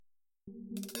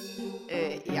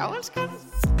Já, elskan.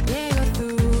 Ég og þú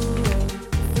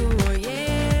og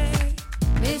ég,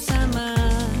 við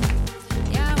saman.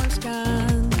 Já,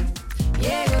 elskan.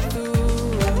 Ég og þú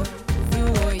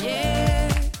og ég,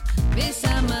 við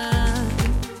saman.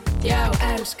 Já,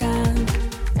 elskan.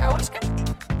 Já, elskan.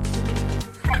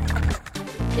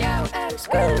 Já,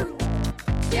 elskan.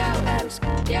 Já,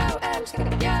 elskan. Já,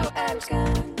 elskan. Já,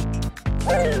 elskan.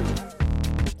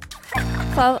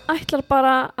 Það ætlar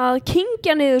bara að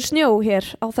kyngja niður snjó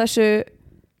hér á þessu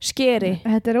skeri.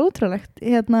 Þetta ótrúlegt.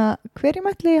 Hverjum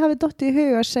ætli hafi dottið í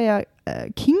hug að segja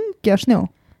kyngja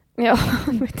snjó? Já,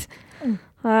 veit.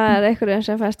 Það einhverjum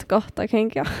sem fæst gott að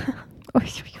kyngja.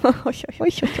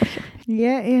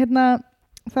 Ég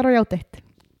þarf á játeitt.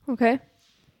 Ok.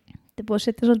 Þetta búið að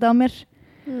setja svolítið á mér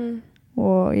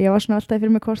og ég var svona alltaf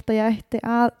fyrir mig hvort að ég ætti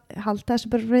að halda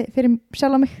þessu bara fyrir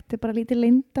sjálf mig. Þetta bara lítið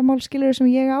leyndamál skilur sem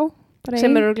ég á.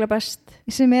 Sem örugglega best.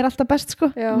 Sem alltaf best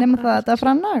sko. Já, nema það að þetta var frá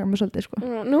að naga mig svolítið sko.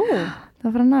 Nú. Það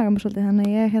var frá að naga mig svolítið þannig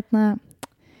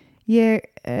ég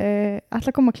ætla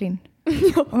að koma clean.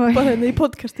 Já, bara hérna í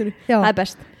podcastinu. Já. Það er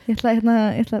best. Ég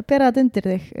ætla að bera þetta undir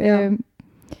þig.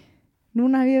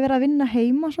 Núna hef ég verið að vinna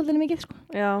heima svolítið mikið sko.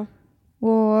 Já.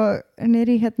 Og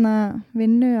niður í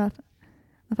vinnu að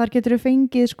þar getur við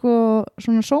fengið sko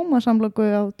svona sómasamlöku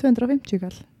á 250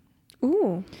 kall.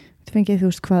 Þú fengið þú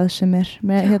veist hvað sem er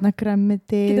með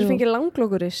gremmiti. Getur fengið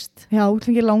langlókurist. Já, þú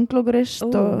fengið langlókurist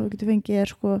og þú getur fengið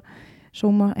sko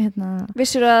sóma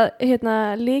Vissir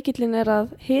að lykillinn er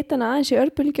að hita hana aðeins í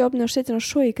örbylgjuofni og setja hana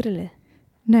svo í grillið?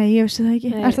 Nei, ég vissi það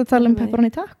ekki. Ertu að tala um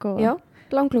pepperoni taco? Já,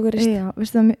 langlókurist. Já,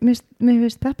 veistu það, mér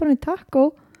finnst pepperoni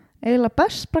taco eiginlega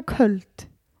best bara köld.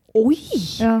 Ói!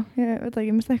 Já, ég veit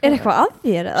ekki, mér finnst Er eitthvað að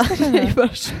þér eða? Ég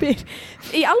bara spyr.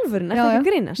 Í alvörun, er það ekki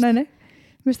að grínast? Nei.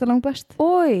 Mér finnst það langt best.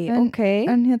 Ói, ok.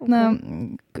 En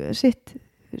sitt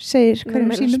segir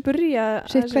hverjum sínum.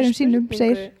 Sitt hverjum sínum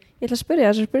segir. Ég ætla að spyrja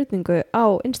þessu spurningu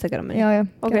á Instagraminu. Já.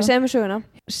 Ok, segjum við söguna.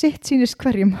 Sitt sýnist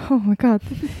hverjum. Oh my god.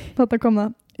 Þetta kom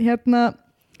það.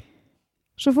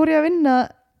 Svo fór ég að vinna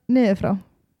niður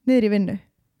í vinnu.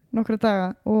 Nokkra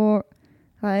daga og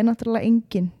það er náttúrulega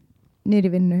enginn niður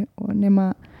í vinnu og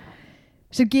nema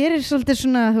sem gerir svolítið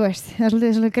svona, þú veist, það er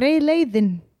svolítið greið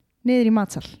leiðin niður í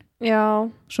matsal. Já.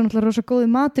 Svo náttúrulega rosa góði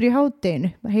matur í hádeginu.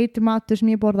 Það heitir matur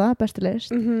sem ég borða, bestulegist.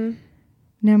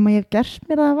 Nema ég hef gert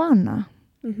mér það að vana.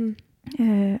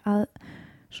 Að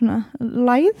svona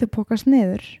læðupokast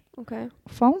niður. Ok.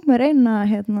 Fá mér eina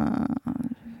hvað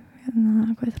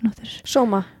heitir náttur?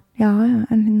 Sóma. Já,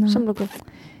 en samloku.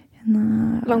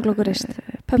 Langlókurist.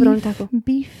 Pepperoni taco.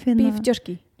 Beef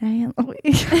jerky. Nei,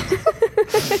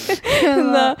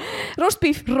 roast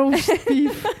beef.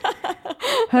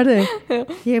 Hörðu,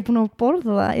 ég hef búin að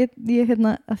borða það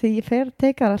að því ég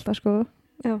tekar alltaf sko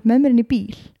með mér inn í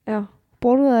bíl. Já.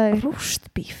 Borðaði roast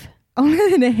beef á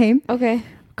leiðinni heim. Ok.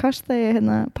 Kasta ég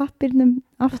pappírnum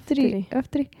aftur í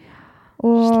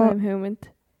og slæm hugmynd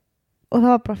og það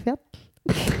var bara fjall.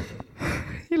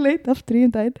 Ég leit aftur í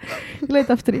daginn.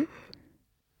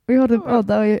 og ég horfði á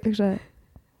það og ég hugsaði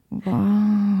vá,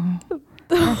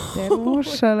 þetta er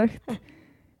rosalegt.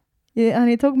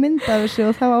 Þannig ég tók mynd af þessu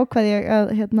og þá ákvaði ég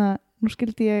að nú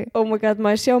skildi ég oh my god,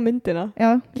 maður sjá myndina.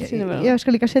 Já, ég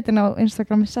skal líka setja hana á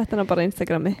Instagrami. Sett hana bara á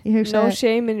Instagrami. No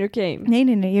shame in your game. Nei,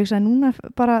 ég hugsaði núna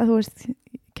bara, þú veist,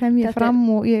 kem ég fram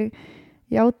og ég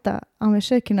játa á mig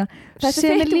sökina. Þetta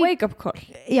er þitt wake-up call.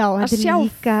 Já, þetta er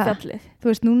líka fjallið. Þú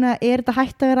veist, núna er þetta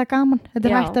hægt að vera gaman. Þetta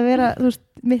er hægt að vera, þú veist,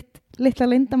 mitt litla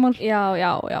leyndamál. Já.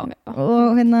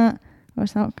 Og þú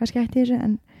veist, þá kannski hætti þessu,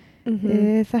 en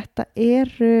þetta er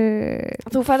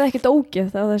Þú færði ekkert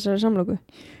ógeð á þessari samloku?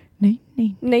 Nei.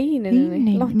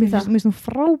 Langt í það. Mér finnst þú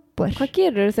frábær. Hvað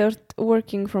gerur þegar þú ert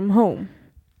working from home?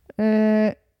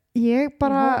 Ég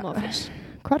bara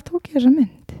hvar tók ég þessa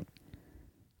mynd?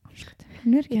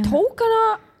 Ég tók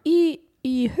hana í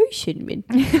hausinn minn.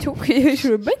 Ég tók í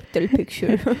mental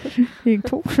picture. Ég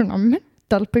tók svona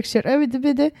mental picture.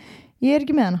 Bíddu, ég er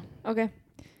ekki með hana. Ok.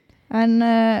 En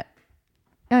já.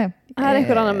 Það er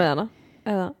einhver annar með hana?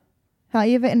 Eða?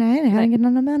 Nei, það er engin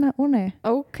annar með hana. Nei.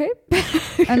 Ok.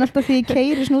 En alltaf því ég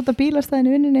keyri snúta bílastæðinu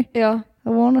vinninni. Já. Þá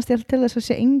vonast ég alltaf til þess að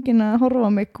sé enginn að horfa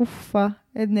á mig gúffa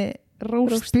einni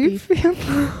roast beef.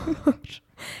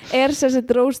 Er sem sagt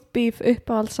roast beef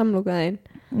uppáhalds samlokaðin?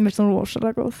 Mér finnst hún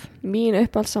rosalega góð. Mín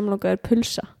uppáhalds samloka er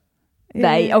pulsa.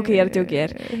 Nei, ok, ég er að djóki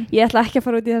þér. Ég ætla ekki að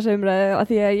fara út í þessu umræðu af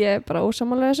því að ég er bara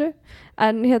ósammála þessu.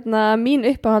 En mín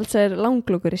uppáhalds er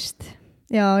langlókurist.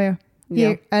 Já.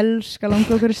 Ég elska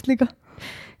langlókurist líka.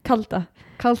 Kalda.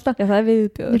 Já, það er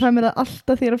viðbjóður. Ég fæ mér það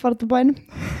alltaf þegar að fara til bænum.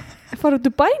 fara út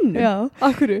úr bænum? Já.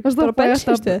 Akkur? Bara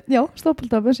bensinstöð? Já,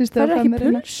 stoppalda bensinstöð. Það ekki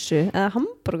pulsu eða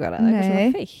hambúrgar eða eitthvað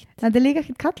svona feitt? Þetta er líka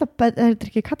þetta er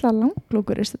ekki kallað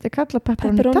langlókurist, þetta er kallað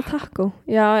pepperoni taco.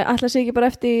 Já, ætla sig ekki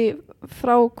bara eftir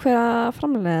frá hverja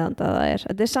framleiðanda það er.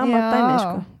 Þetta er sama dæmi,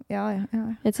 sko. Já.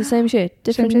 It's the same shit,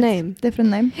 different name. Different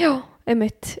name. Já,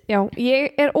 einmitt. Já,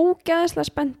 ég er ógeðslega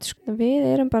spennt, sko. Við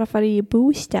erum bara að fara í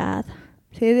bústað.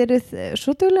 Þið eruð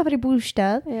svo duglega að fara í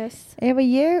bústað. Yes. Ef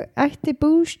ég ætti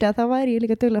bústað þá væri ég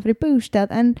líka duglega að fara í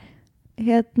bústað en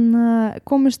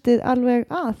komist þið alveg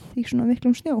að í svona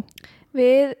miklum snjó?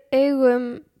 Við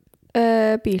eigum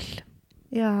bíl.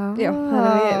 Já,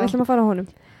 þannig við ætlum að fara á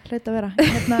honum. Hlaut að vera.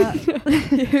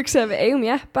 Ég hugsa að við eigum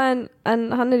jeppa en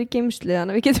hann er í geymslu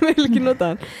þannig að við getum eiginlega ekki notað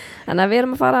hann. Þannig að við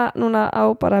erum að fara núna á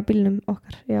bara bílnum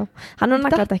okkar. Já. Hann er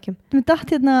nagladekkjum. Mér datt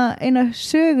eina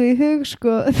sögu í hug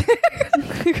sko.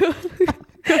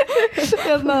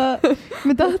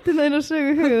 Mér datt eina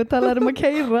sögu í hug og talaði um að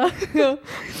keyra.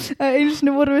 Einu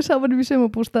sinni vorum við saman í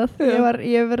sumarbústað. Ég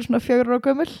hef verið svona 4 ára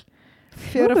gömul.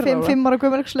 5 ára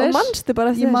gömul. Og manstu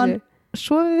bara eftir þessu?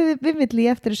 Svo við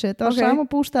villi eftir þessu. Það var sama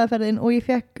bústaðaferðin og ég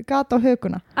fekk gat á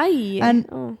höguna. En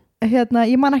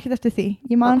ég man ekkert eftir því.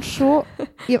 Ég man svo,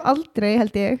 ég hef aldrei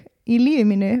held ég í lífi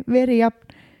mínu verið jafn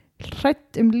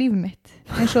hrædd líf mitt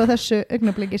eins og þessu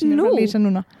augnabliki sem ég er að lýsa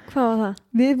núna. Hvað var það?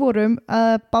 Við vorum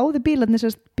að báði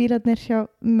bílarnir hjá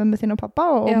mömmu þín og pappa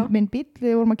og minn bíl,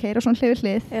 við vorum að keyra svona hlið við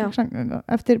hlið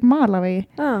eftir Malavegi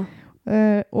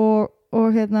og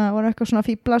vorum eitthvað svona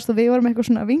fíblast og við vorum eitthvað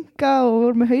svona að vinka og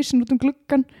vorum með hausinn út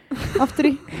gluggan aftur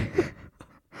í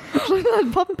svo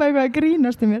það pappa eitthvað að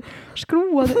grínast í mér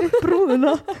skrúaði upp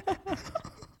brúðuna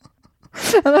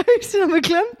en það hausinn að mér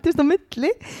klemtist á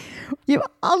milli ég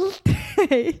var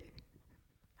aldrei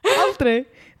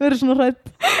verið svona hrædd.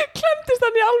 Klemtist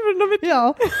hann í alvörinu á milli? Já,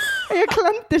 ég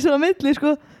klemtist á milli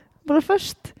sko, bara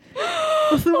först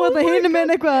og þú varst að hinu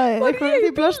með eitthvað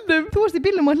fíblast, þú varst í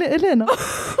bílum á hliðina.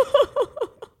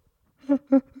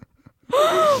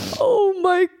 Oh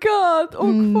my god, og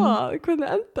hvað? Hvernig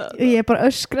endaði? Ég bara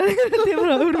öskraði ég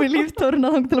bara úr mig líftóruna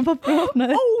þang til að pappi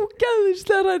opnaði.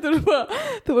 Ógeðslega rættur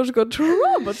þú var sko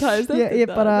traumatized ég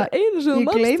bara, einu sem þú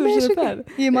mannst þessu ferð.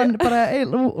 Ég man bara,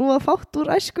 og það fátt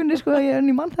úr æskunni sko, en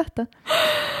ég man þetta.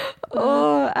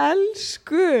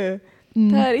 Elsku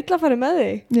það er illa að fara með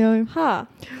þig. Já.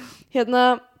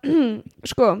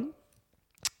 Sko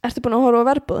ertu búin að horfa á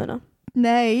verbúðina?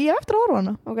 Nei, ég eftir að horfa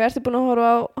hana. Ok, ertu búin að horfa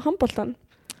á handboltan?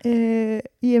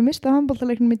 Ég mista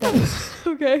handboltaleiknum í dag.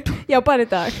 Ok, já, bara í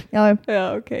dag. Já,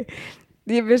 ok.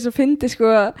 Ég veist að fyndi sko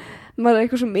að maður er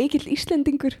eitthvað svo mikill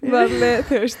Íslendingur var með,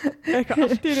 þú veist, eitthvað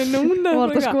allt í henni núna. Var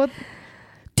það sko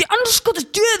þið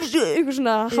anskoðast djöfsu eitthvað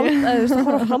svona, þú veist, að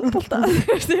horfa á handbolta. Þú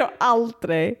veist, ég hef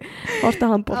aldrei horft á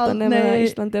handbolta nema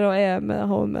Íslandir og EM eða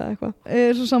HM eða eitthvað.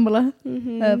 Svo sammála.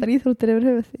 Það er íþróttir yfir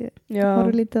höfuð. Ég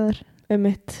horfa lítið að þær.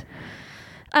 Mitt.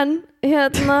 En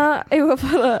eigum við að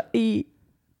fara í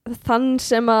þann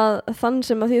sem að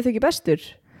því þykir bestur.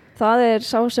 Það er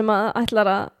sá sem að ætlar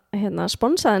að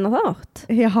sponsa þennan þátt.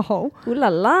 Já.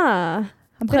 Úlala.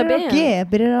 Hann byrjar á G,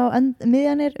 byrjar á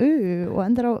miðjan er U og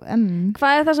endar á M.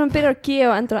 Hvað er það sem byrjar á G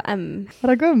og endar á M?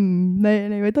 Ragum,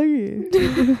 nei, veit ekki.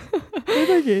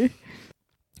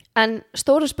 En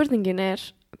stóra spurningin er,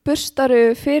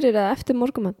 burstaru fyrir eða eftir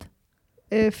morgunmat?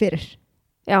 Fyrir.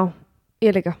 Já,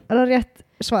 ég líka. Er það rétt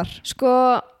svar?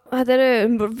 Sko, þetta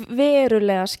eru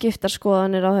verulega skiptar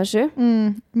skoðanir á þessu.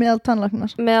 Meðal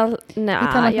tannlæknar? Í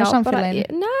tannlæknar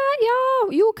samfélaginu?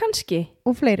 Jú, kannski.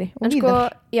 Og fleiri, og en víðar?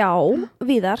 Sko, já,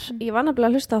 víðar. Ég var nefnilega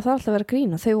að hlusta á það alltaf að vera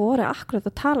grín og þau voru akkurat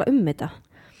að tala þetta.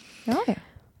 Já.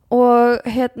 Og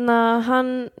hann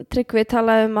Tryggvi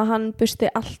talaði um að hann busti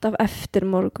alltaf eftir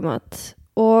morgumat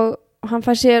og hann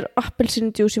fær sér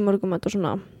appelsínudjús í morgumat og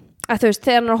svona. Þú veist,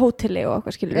 þegar hann er á hóteli og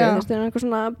eitthvað skilur við, þegar hann er eitthvað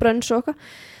svona brönns og eitthvað.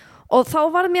 Og þá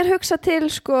var mér hugsa til,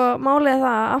 sko, málið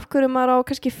það af hverju maður á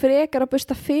kannski frekar að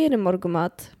busta fyrir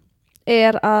morgumat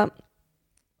er að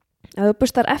ef þú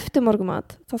bustar eftir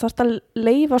morgumat þá þarfst að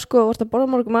leyfa, sko, þú ert að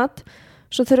borða morgumat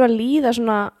svo þurfa að líða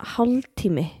svona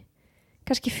hálftími,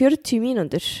 kannski 40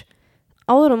 mínútur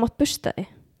áður mátt busta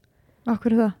þig. Af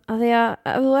hverju það? Af því að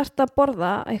ef þú ert að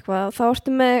borða eitthvað þá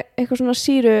ertu með eitthvað svona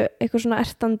sýru, eitthvað svona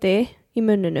ertandi í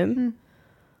munninum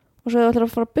og svo þú ætlar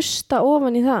að fara að busta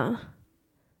ofan í það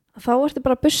þá ertu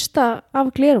bara að busta af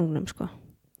glerungnum sko.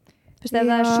 Þú veist, ef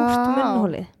það er súrt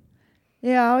munnhólið.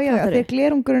 Já, þegar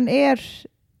glerungurinn er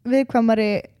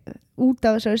viðkvæmari út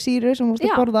af þessari sýru sem þú mást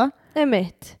að borða. Já,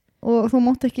 einmitt. Og þú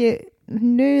mátt ekki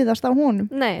nuðast á honum.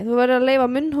 Nei, þú verður að leyfa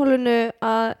munnhólinu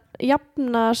að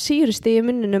jafna sýrustigi í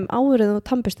munninum áður en þú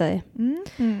tannbustaði.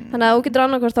 Þannig að þú getur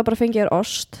annarkvæmst að bara fengið þér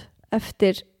ost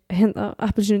eftir hérna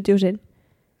appelsínu djúsin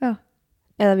Já.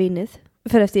 eða vínið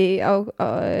fyrir eftir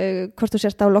hvort þú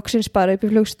sérst á loksins bara upp í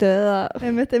flugstöð eða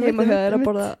heima höfður að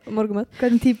borða morgumat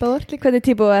hvernig típa þú ert líka hvernig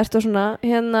típa þú ert og svona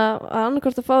hérna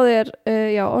annarkvort að fá þér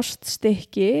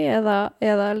oststykki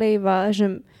eða leyfa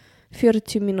þessum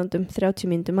 40 mínútum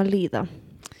 30 mínútum að líða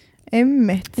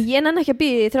einmitt ég nenni ekki að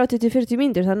býða í 30-40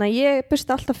 mínútur þannig að ég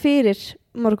busta alltaf fyrir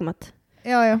morgumat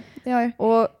já.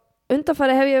 og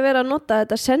undanfari hef ég verið að nota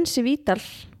þetta Sensivital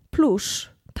Plus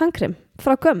tannkrem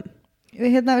frá Gömm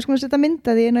við skulum setja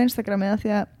myndaði inn á Instagrami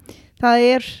því að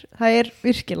það er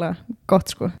virkilega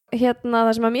gott sko hérna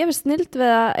það sem að mér finnst snild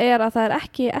við það að það er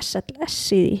ekki SLS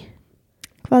í því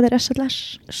hvað er SLS?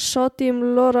 Sodium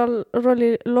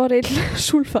lauryl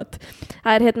sulfat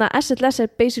það er hérna SLS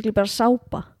er basically bara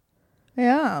sápa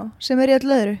já, sem er í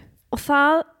öllu öðru og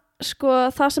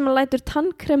það sem að lætur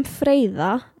tannkrem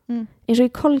freyða eins og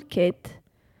í Colgate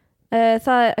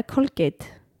það er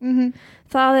Colgate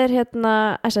það er hérna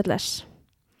SLS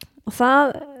og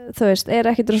það, þú veist, er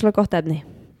ekki droslega gott efni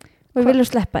og við viljum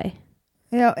sleppa því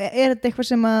já, er þetta eitthvað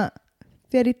sem að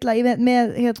fer illa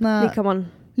með hérna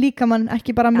líkamann,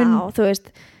 ekki bara munn já, þú veist,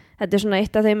 þetta er svona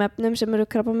eitt af þeim efnum sem eru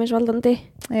krabbameinsvaldandi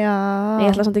já ég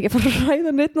ætla samt ekki að fara að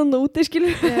ræða neitt náttúrulega úti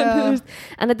skilur en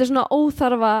þetta er svona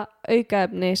óþarfa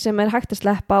aukaefni sem er hægt að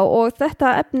sleppa og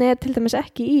þetta efni er til dæmis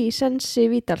ekki í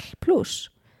Sensivital Plus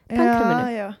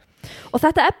tannkreminu og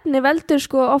þetta efni veldur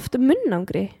sko oft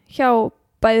munnangri hjá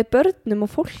bæði börnum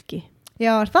og fólki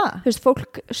já, er það? Þú veist,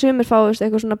 fólk sumir fá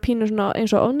eitthvað svona pínu svona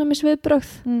eins og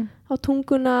ofnæmisviðbrögð á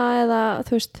tunguna eða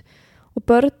þú veist og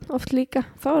börn oft líka,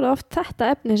 þá er það oft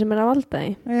þetta efni sem er að valda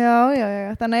því já,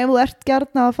 þannig ef þú ert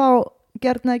gjörna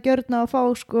að fá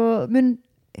sko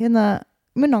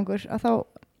munnangur að þá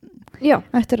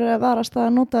ættir að varast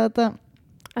að nota þetta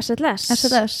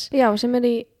SLS já, sem er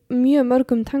í mjög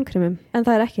mörgum tannkremum en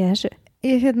það er ekki þessu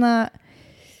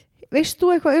veist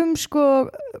þú eitthvað sko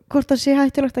hvort það sé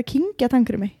hættulegt að kyngja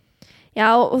tannkremi?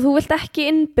 Já, og þú vilt ekki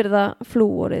innbyrða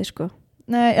flúorið sko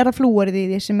nei, er það flúorið í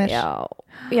því sem er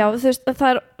já þú veist, það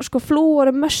er sko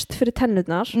flúorið möst fyrir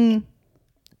tennurnar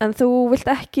en þú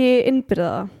vilt ekki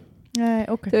innbyrða það nei,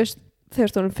 ok þú veist,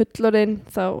 þegar þú erum fullorinn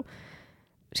þá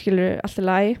skilur allt í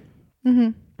lagi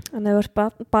en ef þú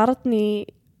ert barn í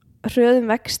hröðum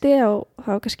vexti og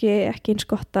þá kannski ekki eins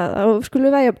gott að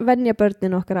skulum við venja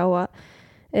börnin okkar á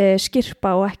að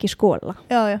skirpa og ekki skóla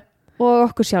já. og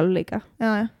okkur sjálf líka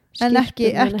já. En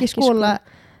ekki skóla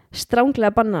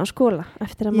stránglega banna á skóla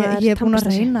eftir að maður ég er búin að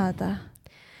reyna þetta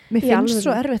mér finnst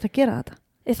svo erfitt að gera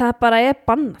þetta það bara er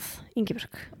bannað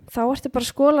Ingibjörg þá ertu bara að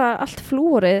skóla allt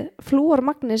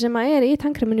flúormagni sem að er í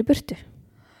tannkreminu í burtu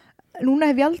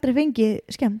núna hef ég aldrei fengið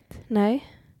skemmt nei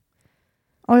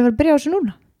og ég var að byrja á þessu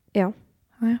núna já.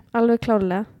 Alveg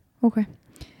klárlega ok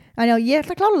en já, ég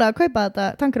ætla klárlega að kaupa þetta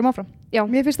tannkrem áfram já.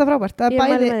 Mér finnst það frábært það ég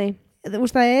mæli með því þú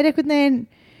veist, það er einhvern veginn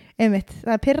einmitt,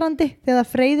 það er pirrandi þegar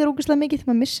það freyðir ógeðslega mikið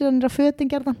maður missir hann á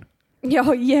fötin gerðan já,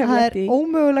 ég hef lent í það er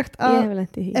ómögulegt að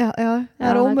það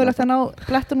er ómögulegt að ná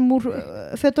blettunum úr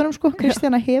fötunum sko,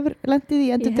 Kristjana hefur lendið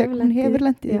í hún hefur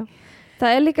lendið í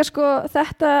það er líka sko,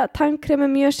 þetta tannkrem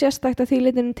er mjög sérstakt að því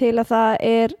litinu til að það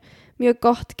er mjög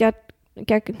gott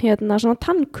gegn hérna svona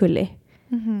tannkuli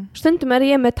stundum er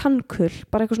ég með tannkull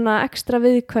bara eitthvað svona ekstra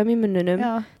viðkvæm í munnunum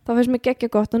þá finnst mér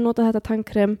geggja gott að nota þetta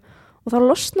tannkrem og þá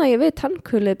losna ég við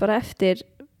tannkullið bara eftir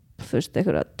þú veist,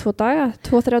 eitthvað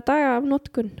 2-3 daga af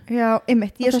notkun já,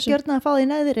 einmitt, ég er skjörnað að fá því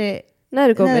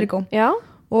neðri góm já,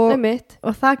 einmitt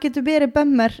og það getur verið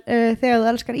bömmar þegar þú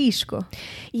elskar ís sko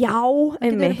já,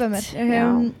 einmitt já,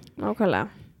 nákvæmlega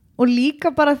og líka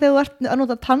bara þegar þú ert að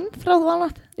nota tannfráð og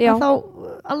annað þá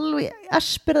alveg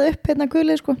espir það upp hérna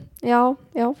kulið sko já,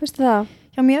 finnst það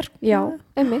hjá mér já,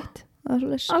 einmitt,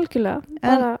 algjörlega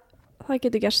bara það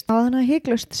getur gerst já, þannig að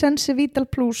hygglust, Sensivital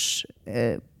Plus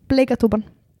bleikatúban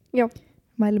já,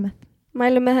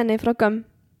 mælu með henni frá Gömm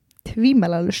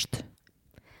tvímælalust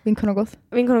vinkona góð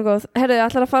herruðu,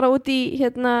 ætlar að fara út í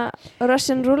hérna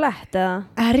Russian Roulette eða?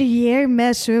 Er ég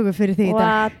með sögu fyrir því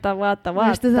vata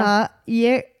veistu það,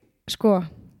 ég sko,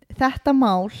 þetta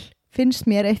mál finnst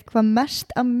mér eitthvað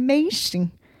mest amazing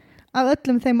af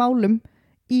öllum þeim málum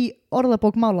í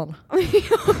orðabók málana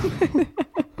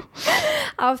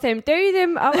af þeim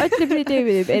dauðum af öllum þeim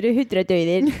dauðum eru 100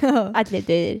 dauðir allir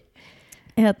dauðir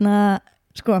hérna,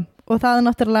 sko, og það er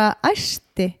náttúrulega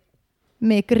æsti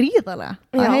mig gríðarlega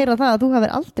að heyra það að þú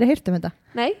hefur aldrei heyrt um þetta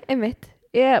nei, einmitt,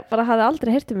 ég bara hafði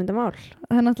aldrei heyrt um þetta mál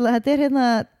það er náttúrulega, þetta er hérna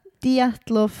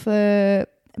Dyatlov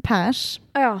Pass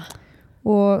já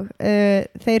og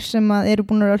þeir sem eru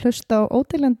búin að hlusta á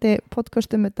óteljandi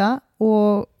podcast um þetta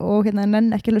og hérna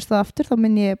nenn ekki hlusta það aftur þá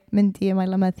myndi ég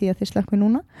mæla með því að þið slökkvi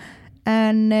núna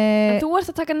En þú ert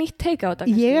að taka nýtt teika á þetta?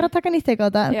 Ég að taka nýtt teika á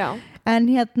þetta. Já. En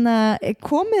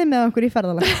komið með okkur í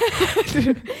ferðalag.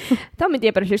 Þá myndi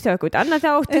ég bara hlusta á okkur. Annað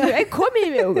þá áttu þú, komið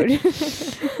með okkur.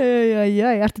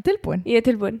 Ertu tilbúin? Ég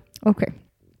tilbúin. Ok.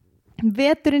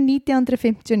 Veturinn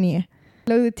 1959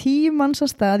 lögðu 10 manns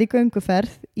að stað í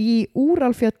gönguferð í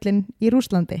Úralfjöllin í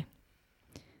Rússlandi.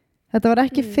 Þetta var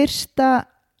ekki fyrsta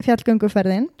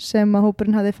fjallgönguferðin sem að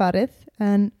hópurinn hafði farið,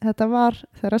 en þetta var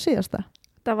þeirra síðasta.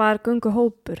 Það var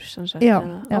gönguhópur, sem sagt. Já.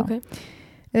 Okay.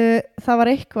 Það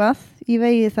var eitthvað í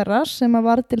vegi þeirra sem að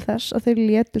var til þess að þau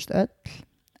létust öll,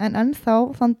 en ennþá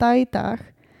þann dag í dag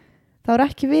þá er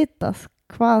ekki vitað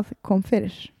hvað kom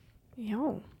fyrir.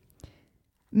 Já.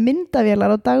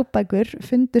 Myndavélar og dagbækur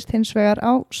fundust hins vegar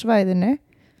á svæðinu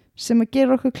sem að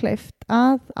gera okkur kleift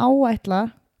að áætla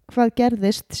hvað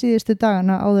gerðist síðustu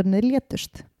dagana áður en þeir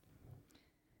létust.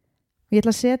 Ég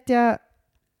ætla að setja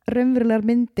raunverulegar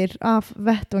myndir af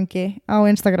vettvangi á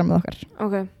Instagramið okkar.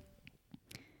 Ok.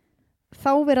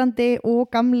 Þáverandi og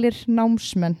gamlir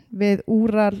námsmenn við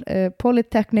Ural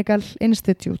Polytechnical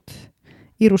Institute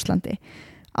í Rússlandi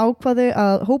ákvaðu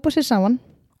að hópa sér saman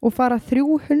og fara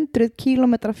 300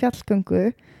 km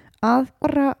fjallgöngu að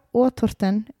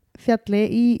Otorten fjalli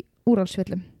í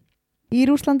Úralsfjöllum. Í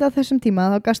Rússlandi á þessum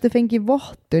tíma þá gastu fengið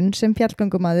vottun sem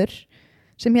fjallgöngumaður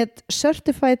sem hét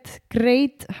Certified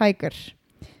Great Hiker.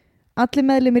 Allir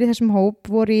meðlimir í þessum hóp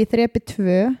voru í þrepi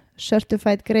 2,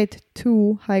 Certified Grade 2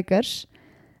 Hikers,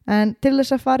 en til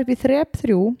þess að fara upp í þrep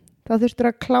 3 þá þurftur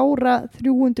að klára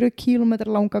 300 km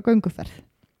langa gönguferð.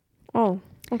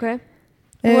 Ok.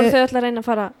 Voru þau allir að reyna að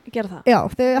fara að gera það? Já,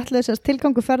 þau allir þess að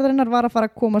tilgangu ferðarinnar var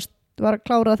að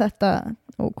klára þetta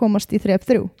og komast í þrep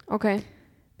 3. Ok.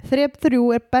 Þrep 3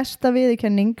 er besta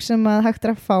viðurkenning sem að hægt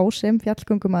er að fá sem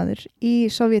fjallgöngumaður í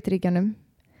Sovétríkjanum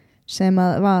sem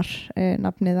að var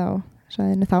nafnið á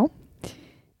svæðinu þá.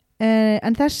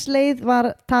 En þess leið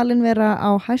var talin vera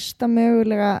á hæsta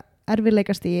mögulega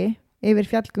erfiðleikastigi yfir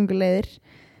fjallgönguleiðir,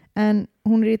 en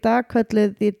hún er í dag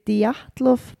kölluð The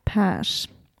Dyatlov Pass.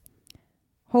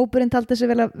 Hópurinn taldi sig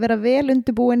vera vel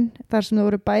undirbúinn þar sem þau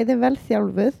voru bæði vel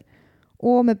þjálfuð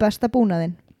og með besta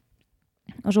búnaðinn.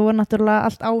 Og svo var náttúrulega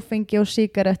allt áfengi og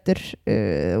sígarettur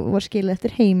var skilið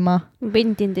eftir heima.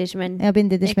 Bindindismenn. Já,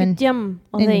 bindindismenn. Ekkert jam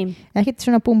á þeim. Ekkert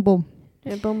svona búm-búm.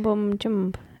 Búm-búm,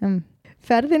 jam.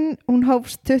 Ferðin, hún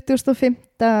hófst 25.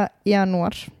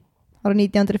 janúar ára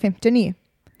 1959.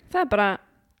 Það er bara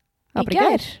í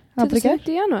gær.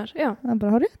 25. janúar, já. Það er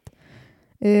bara hárrétt.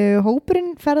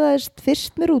 Hópurinn ferðaðist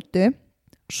fyrst með rútu,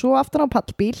 svo aftan á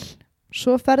pallbíl,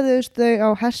 svo ferðuðust þau á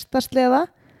hestasleða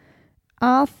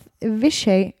að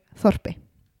Vishay þorpi.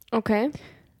 Ok.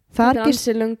 Það er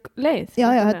ansi löng leið. Já,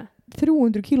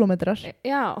 300 kilometrar.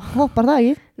 Já. Hoppar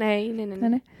það ekki?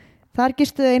 Nei. Þar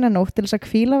gistu þau eina nótt til þess að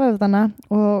hvíla vöfðana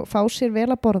og fá sér vel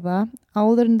að borða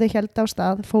áður en þau héldu á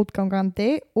stað fótgangandi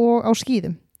og á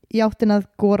skíðum í áttin að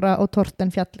Gora og Torten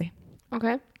fjalli.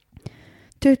 Ok.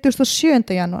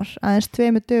 27. janúar, aðeins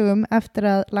 2 dögum eftir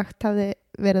að lagt hafði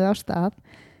verið á stað,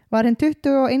 var hinn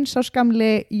 21 árs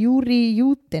gamli Júri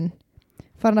Jútin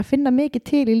farin að finna mikið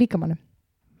til í líkamannum.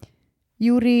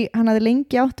 Júri, hann hafði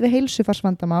lengi átt við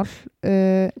heilsufarsvandamál.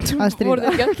 Voru þið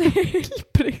ekki allir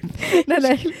heilbrigð?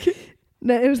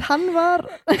 Nei, hann var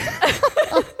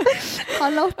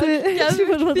hann átti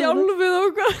þjálfuð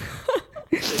og hvað?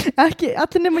 Ekki,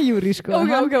 allir nema Júri, sko.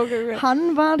 Ok.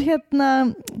 Hann var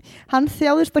hann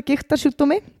þjáðist að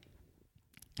gigtarsjúkdómi,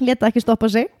 leta ekki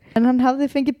stoppa sig, en hann hafði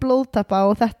fengið blóðtappa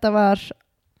og þetta var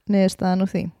niðurstaðan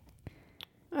úr því.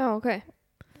 Já, ok.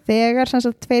 Þegar sem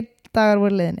sagt 2 dagar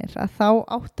voru liðnir að þá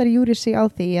áttar Júri sig á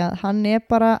því að hann er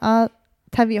bara að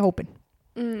tefja hópin.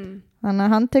 Þannig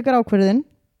að hann tekur ákvörðun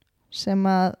sem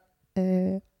að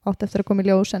átti eftir að koma í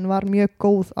ljós en var mjög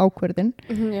góð ákvörðun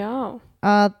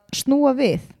að snúa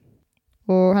við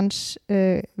og hans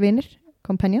vinir,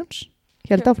 companions,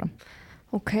 héldu áfram.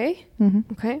 Ok.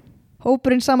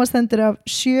 Hópurinn samanstendur af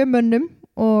 7 mönnum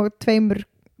og 2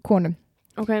 konum.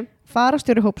 Ok.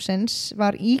 Farastjóri hópsins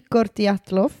var Igor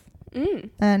Dyatlov,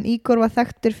 en Igor var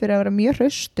þekktur fyrir að vera mjög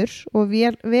hraustur og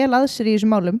vel að sér í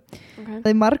þessum málum. Okay. Það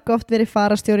er marga oft verið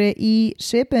farastjóri í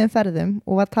svipuðum ferðum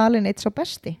og var talin eitt sá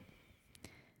besti.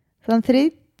 Þann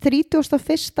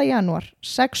 31. janúar,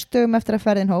 6 dögum eftir að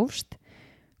ferðin hófst,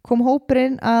 kom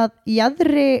hópurinn að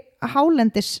jaðri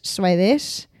hálendissvæðis,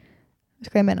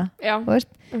 veist hvað ég meina? Já.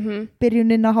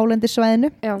 Byrjunin á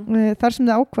hálendissvæðinu, þar sem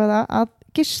þau ákvaða að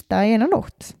gista í eina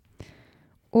nótt.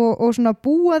 Og svona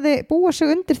búa sig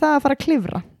undir það að fara að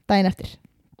klifra daginn eftir.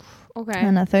 Okay.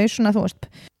 Þannig að þau svona, þú veist,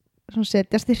 svona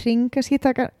setjast í hring að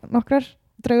skítaka nokkrar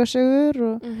draugasögur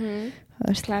og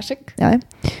Classic. Já.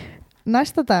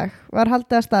 næsta dag var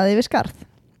haldið að staði yfir skarð.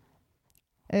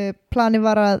 Planið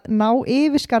var að ná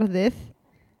yfir skarðið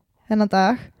þennan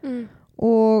dag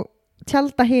og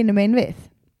tjalda hinum einn við.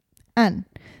 En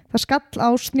það skall á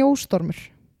snjóstormur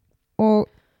og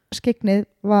skygnið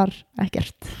var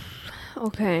ekkert.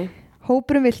 Ok.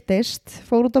 Hópurinn viltist,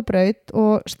 fór út á braut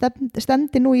og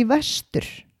stemdi nú í vestur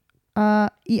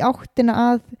í áttina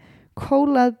að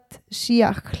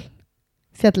Kóladsiakl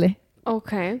fjalli.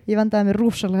 Ok. Ég vandaði mér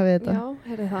rúfsalega við þetta. Já,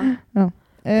 heyrði það. Já.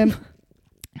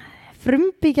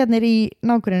 Frumbyggjarnir í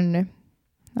nágruninu,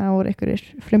 það voru einhverjir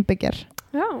frumbyggjar.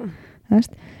 Já.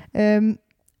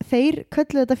 Þeir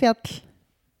kölluðu þetta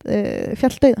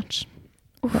fjall dauðans.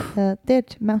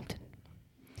 Dead Mountain.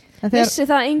 Vissi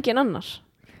það engin annar?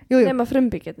 Jú. Nema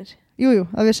frumbyggjarnir? Jú,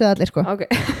 það vissi allir sko. Ok.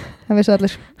 Það vissi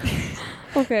allir.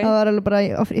 Okay. Það var alveg bara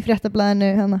í fréttablaðinu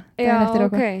hana,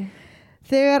 ok.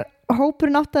 Þegar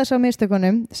hópurinn áttaði sig á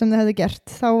mistökunum sem þau hefðu gert,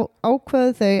 þá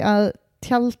ákveðu þau að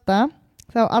tjalda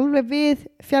þá alveg við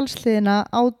fjallsliðina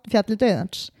á fjalli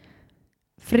dauðans,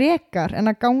 frekar en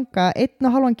að ganga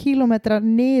 1,5 kílómetra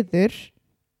niður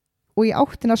og í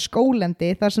áttina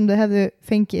skólendi þar sem þau hefðu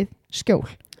fengið skjól.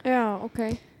 Já, ok.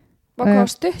 Var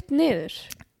hvað stutt niður?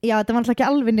 Já, þetta var alltaf ekki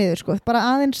alveg niður sko, bara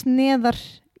aðeins neðar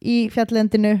í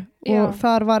fjallendinu og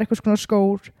þar var eitthvað svona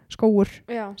skóur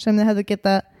sem þau hefðu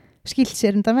geta skilt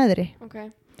sér undan veðri.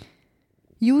 Okay.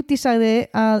 Judy sagði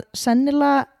að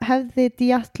sennilega hefði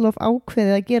Djatlov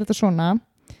ákveðið að gera þetta svona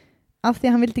af því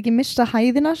að hann vildi ekki missa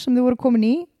hæðina sem þau voru komin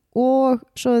í og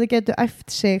svo þau getu æft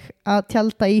sig að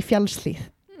tjalda í fjallslíð.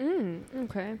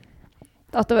 Okay.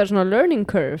 Það átti að vera svona learning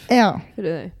curve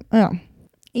fyrir þau. Já.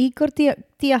 Igor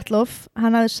Djatlov,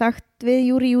 hann hafði sagt við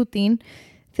Júri Júdín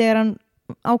þegar hann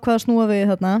ákvaða að snúa við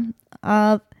þarna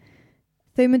að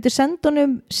þau myndi senda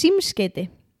honum símskeiti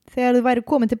þegar þau væri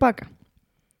komin tilbaka.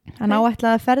 Hann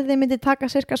áætlaði að ferðin myndi taka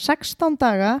cirka 16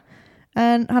 daga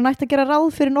en hann ætti að gera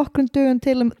ráð fyrir nokkrum dögum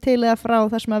til eða frá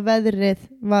þar sem að veðrið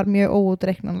var mjög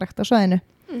óútreiknanlegt á svæðinu.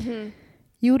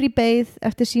 Júri beið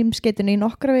eftir símskeitinu í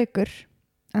nokkra vikur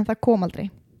en það kom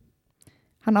aldrei.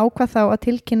 Hann ákvað þá að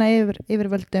tilkynna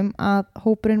yfirvöldum að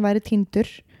hópurinn væri týndur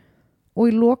og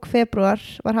í lok febrúar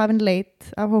var hafin leit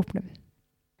af hópnum.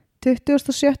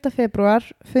 27. febrúar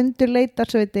fundur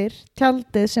leitarsveitir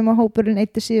tjaldið sem að hópurinn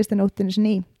eyddi síðustu nóttinni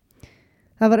sinni í.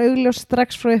 Það var augljóst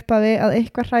strax frá upphafi að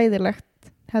eitthvað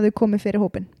hræðilegt hefði komið fyrir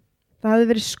hópinn. Það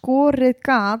hefði verið skorið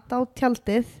gat á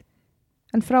tjaldið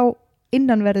en frá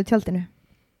innanverðu tjaldinu.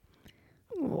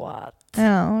 What?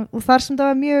 Já, og þar sem það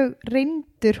var mjög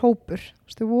reyndur hópur,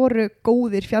 þau voru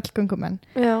góðir fjallgöngumenn,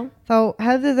 þá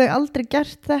hefðu þau aldrei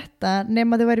gert þetta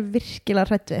nema þau væri virkilega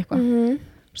hrædd við eitthvað.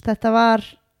 Þetta var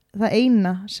það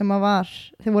eina sem að var,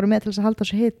 þau voru með til þess að halda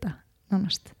þessu hita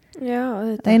nánast. Já,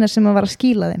 þetta. Það eina sem að var að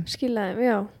skýla þeim.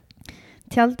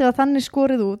 Tjaldið var þannig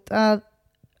skorið út að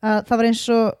það var eins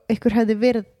og ykkur hefði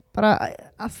verið bara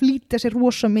að flýta sér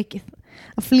rosa mikið,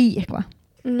 að flýja eitthvað.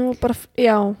 Nú bara,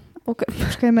 já. Okay.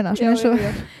 Sko ég meina, svo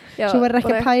verður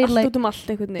ekki að pæla allt út allt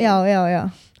einhvern veginn. Já.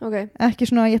 Okay. Ekki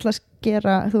svona að ég ætla að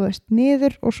skera, þú veist,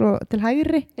 niður og svo til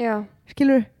hægri.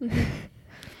 Skilur?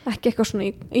 Ekki eitthvað svona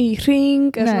í hring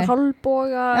eða svona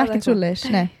hálfboga. Ekkert svoleiðis,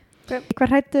 nei. Okay.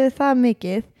 Hvað hrættuðu það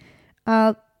mikið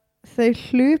að þau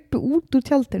hlupu út úr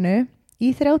tjaldinu í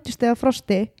 30 stiga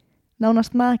frosti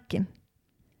nánast nakin.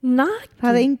 Nakin? Það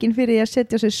hefði enginn fyrir því að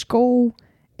setja sér skó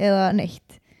eða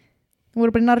neitt. Það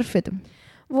voru bara í narrfötum.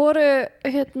 Voru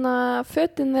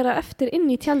fötin þeirra eftir inn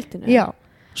í tjaldinu? Já,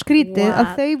 skrítið að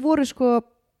þau voru sko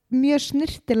mjög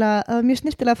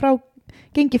snirtilega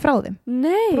gengið frá þeim.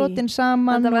 Nei, brotin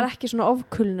saman. Það var ekki svona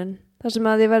ofkulnun þar sem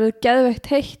að þið verður geðveikt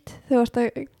heitt þegar þú varst að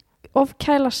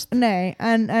ofkælast. Nei,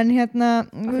 en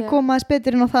við komum aðeins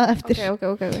betur inn á það eftir.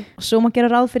 Okay. Svo má gera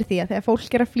ráð fyrir því að þegar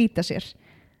fólk er að flýta sér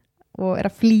og er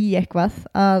að flýja eitthvað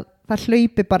að það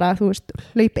hlaupi bara, þú veist,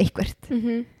 hlaupi eitthvert.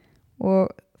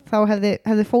 Og þá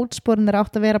hefði fótsporin þeirra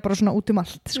átt að vera bara svona út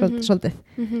allt svolítið.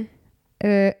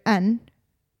 En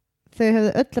þau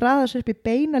hefðu öll raðast upp í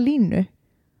beina línu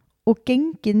og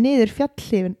gengið niður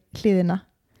fjallhlíðina.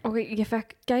 Ok, ég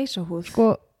fekk gæsahúð. Sko,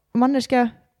 manneskja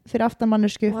fyrir aftan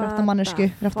mannesku, fyrir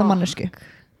aftan mannesku.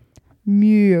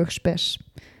 Mjög spes.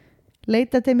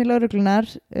 Leitateymi lögreglunar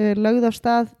lögðu af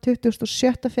stað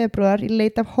 27. febrúar í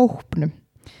leit af hópnum.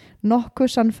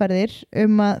 Nokkuð sannfærðir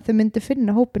að þau myndu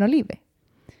finna hópin á lífi.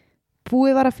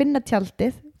 Búið var að finna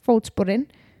tjaldið, fótsporin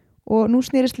og nú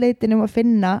snýrist leitin að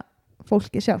finna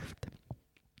fólkið sjálft.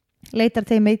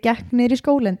 Leitarteymið gekk niður í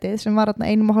skólendið sem var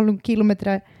 1,5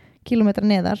 kílómetra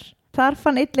neðar. Þar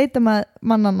fann einn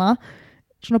leitamannanna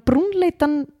svona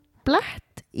brúnleitan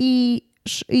blett í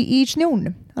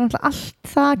snjónum. Það er alltaf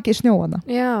allt þakið snjóana.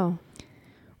 Já.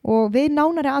 og við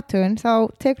nánari athugun þá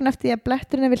tekur hún eftir því að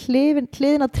bletturinn er við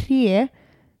hliðin á tré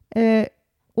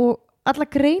og alla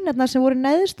greinarnar sem voru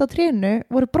neðst á trénu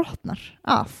voru brotnar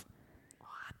af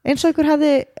eins og einhver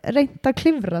hefði reynt að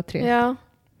klifra tré. Já.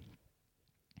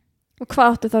 Og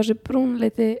hvað átti þá þessi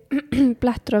brúnleiti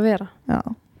blettur að vera? Já,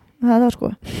 það er það sko.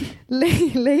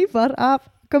 Leifar af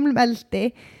gömlum eldi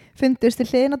fundust til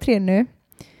hliðin á trénu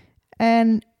en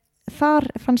þar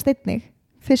fannst einnig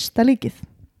fyrsta líkið.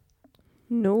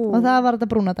 Nú. Og það var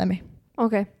þetta brúnadæmi.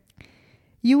 Ok.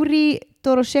 Júri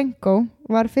Doroshenko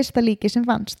var fyrsta líkið sem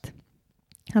fannst.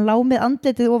 Hann lá með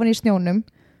andlitið ofan í snjónum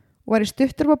og var í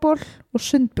stutturvaból og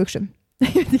sundbuxum.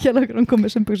 Ég veit ekki alveg hvernig hann kom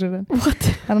með sundbuxur. What?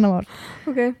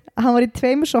 Okay. Hann var í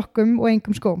 2 sokkum og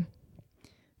engum skóm.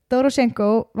 Doroshenko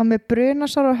var með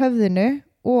brunasár á höfðinu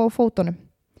og á fótunum.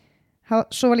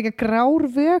 Svo var líka grár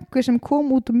vökvi sem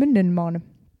kom út úr munninum á honum.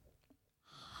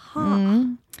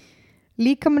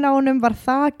 Líkaminn á honum var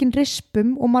þakinn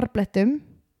rispum og marblettum.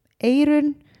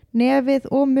 Eyrun, nefið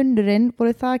og munnurinn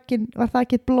var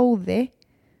þakið blóði.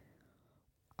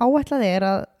 Áætlað er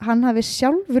að hann hafi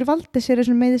sjálfur valdið sér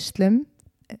þessum meiðslum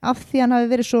af því hann hafi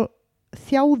verið svo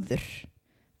þjáður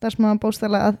þar sem hann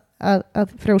bóstæðlega að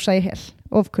frjósa í hel,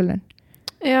 ofkulun.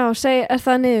 Já, er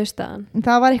það niðurstaðan?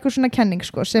 Það var eitthvað svona kenning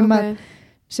sko, sem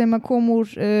að kom úr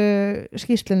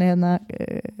skýrslunni hérna,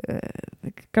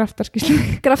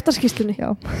 graftarskýrslunni.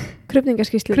 Já.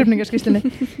 Krufningaskýrslunni.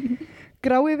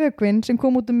 Grái vökvinn sem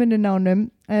kom út úr munnin á honum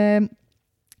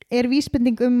er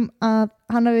vísbending að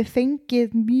hann hafi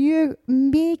fengið mjög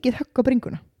mikið högg á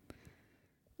bringuna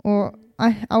og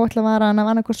áætla var að hann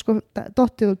hafi annarkvort sko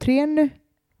dottið úr trénu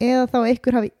eða þá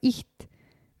einhver hafi ítt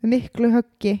með miklu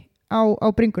höggi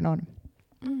á bringuna á honum.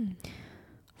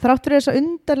 Þráttur þess að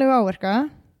undarlegu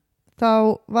áverka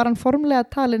þá var hann formlega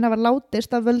talinn hafa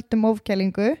látist af völdum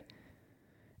ofkælingu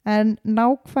en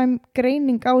nákvæm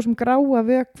greining á þessum gráa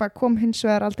vökva kom hins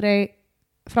vegar aldrei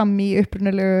fram í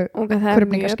upprunalegu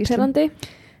krufningaskýrslum.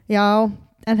 Já,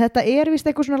 en þetta er vist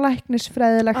eitthvað svona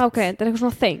læknisfræðilegt þetta er eitthvað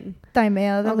svona þeng dæmi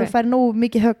að það fær nógu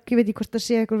mikið högg, ég veit ekki hvort það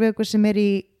sé eitthvað vökva sem er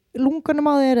í lungunum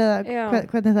á þér eða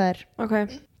hvernig það er.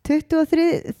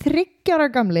 23 ára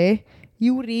gamli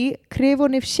Júri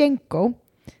Krivonivchenko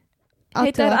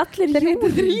heita er allir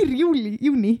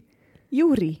Júni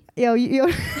Júri? Já.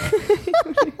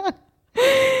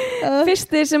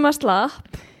 Fyrsti sem að slapp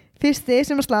fyrsta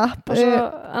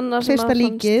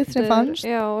líkið sem fannst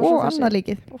og annað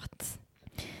líkið.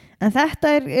 En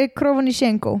þetta er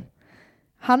Krivonivchenko.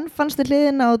 Hann fannst við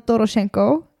hliðina á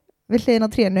Doroshenko við hliðina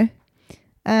á trénu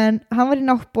en hann var í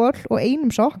náttból og einum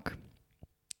sokk.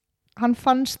 Hann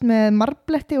fannst með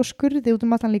marbletti og skurði út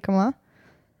allan líkama.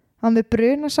 Hann með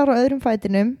brunasár á öðrum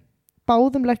fætinum,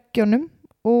 báðum leggjónum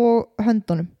og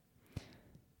höndunum.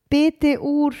 Biti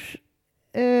úr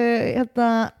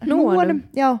hnúanum.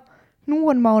 Já,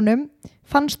 hnúanum á honum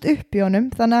fannst upp í honum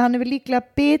þannig að hann hefur líklega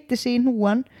bitið sig í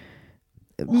hnúan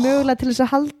mögulega til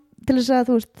þess að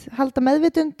þú veist, halda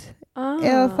meðvitund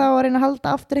eða þá að reyna að halda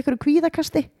aftur einhverju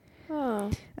kvíðakasti.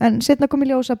 En setna kom í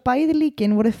ljós að bæði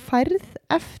líkin voru færð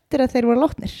eftir að þeir voru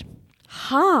látnir.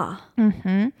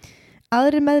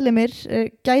 Aðrir meðlimir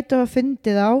gætu að hafa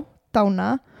fundið á dána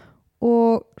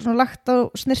og svona lagt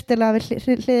á snirtilega við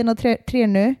hliðin á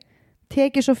trénu,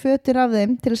 tekið svo fötir af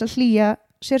þeim til þess að hlýja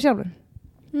sér sjálfum.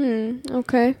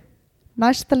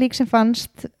 Næsta lík sem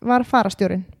fannst var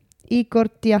farastjórinn, Igor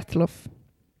Dyatlov.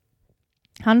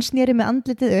 Hann sneri með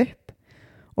andlitið upp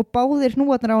og báðir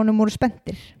hnúarnir á honum voru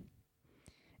spenntir.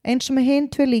 Eins og með hin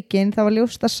 2 líkin það var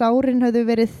ljóst að sárin höfðu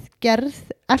verið gerð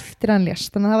eftir hann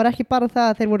lést. Þannig að það var ekki bara það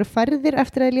að þeir voru færðir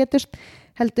eftir að þeir létust,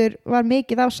 heldur var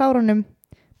mikið af sárunum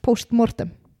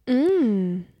post-mortem.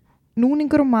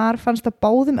 Núningur og mar fannst á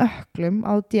báðum ökklum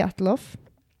á Dyatlov.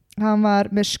 Hann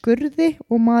var með skurði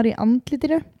og mar í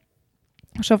andlitinu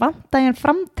og svo vantaði hann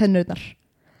framtennurnar.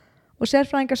 Og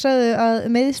sérfræðingar sögðu að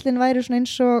meiðslin væri svona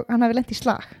eins og hann hafi lent í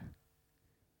slag.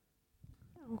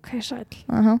 Sæll.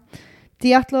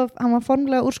 Dyatlov, hann var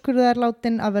formlega úrskurðaður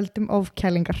látin af völdum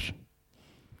ofkælingar.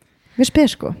 Mjög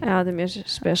spes sko. Já, þetta er mjög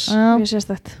spes, mjög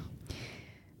sérstætt.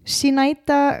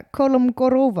 Sinaida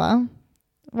Kolomgorova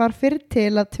var fyrr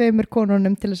til að 2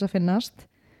 konunum til þess að finnast.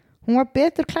 Hún var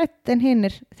betur klætt en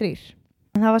hinnir 3.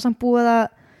 En það var samt búið að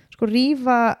sko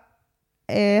rífa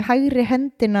hægri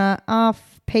hendina af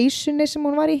peysunni sem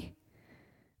hún var í.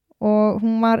 Og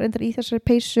hún var endur í þessari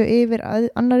peysu yfir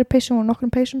annari peysu og nokkrum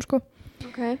peysum sko.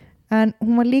 En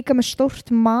hún var líka með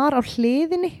stórt mar á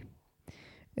hliðinni,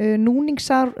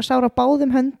 núningssár á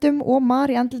báðum höndum og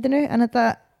mar í andlitinu, en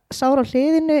þetta sár á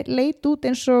hliðinu leit út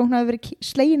eins og hún hafi verið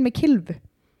slegin með kylfu.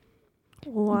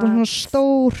 Það var svona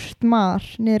stórt mar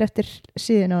niður eftir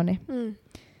síðinu á henni.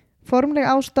 Formleg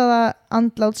ástæða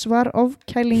andláts var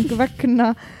ofkæling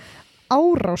vegna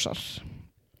árásar.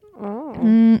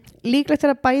 Líklegt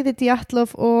að bæði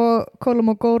Djatlov og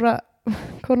Kolmogorova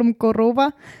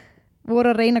voru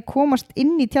að reyna að komast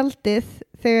inn í tjaldið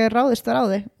þegar ráðist var á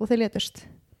þau og þau létust.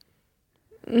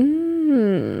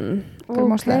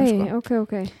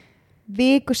 Ok.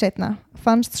 Viku seinna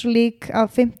fannst svo lík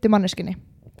af 5. manneskunni.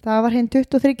 Það var hinn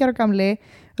 23 ára gamli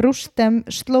Rustem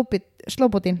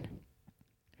Slobodin.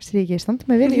 Striki, standa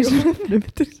með vel í þessu.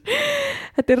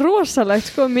 Þetta rosalegt,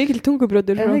 sko, mikil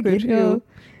tungubrjótur fyrir okkur.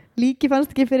 Líki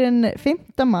fannst ekki fyrir en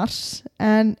 5. mars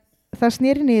en það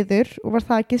sneri niður og var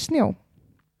þakið snjó.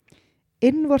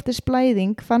 Innvortis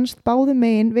blæðing fannst báðum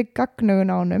megin við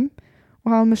gagnaugun á honum og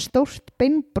hafa með stórt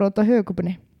beinbrot á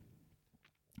höfuðkúpunni.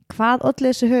 Hvað olli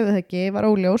þessu höfuðhöggi var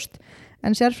óljóst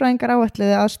en sérfræðingar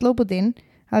áætluðu að Slobodin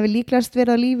hafi líklegast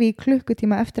verið á lífi í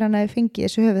klukkutíma eftir hann hafi fengið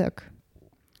þessu höfuðhögg.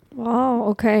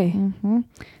 Ok.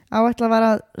 Áætlað var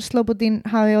að Slobodin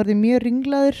hafi orðið mjög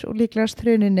ringlaður og líklegast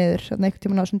hrunið niður þannig einhvern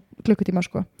tímann á þessum klukkutíma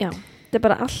sko. Já, þetta er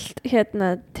bara allt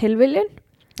tilviljun.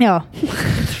 Já.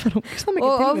 Og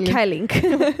ofkæling.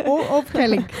 Og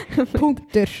ofkæling.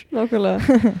 Punktur. Nákvæmlega.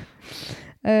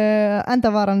 Enda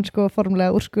var hann sko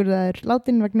formlega úrskurðaður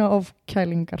látin vegna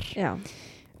ofkælingar. Já.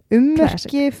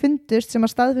 Ummerki fundust sem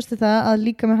að staðfestu það að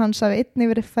líkami hans hafi einnig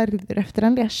verið færður eftir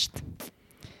hann lést.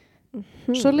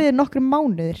 Svo liðir nokkrum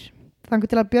mánuðir þannig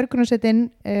til að björgunarsveitin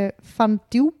fann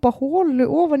djúpa hólu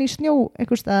ofan í snjó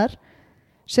einhvers staðar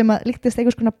sem að líktist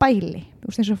einhvers konar bæli. Þú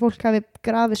veist eins og fólk hafi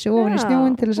grafið sig ofan í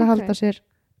snjóin til þess að halda sér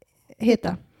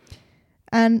hita.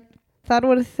 En þar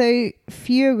voru þau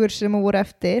 4 sem voru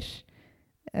eftir.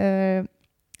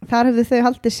 Þar hefðu þau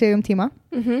haldið sig tíma.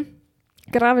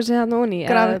 Grafið sig þarna ofan í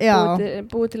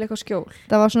búið til eitthvað skjól.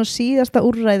 Það var svona síðasta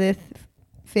úrræðið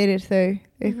fyrir þau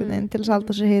einhvern veginn til þess að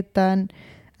halda sér hita en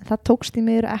það tókst í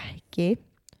miður ekki.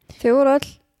 Þau voru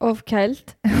öll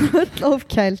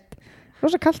ofkæld.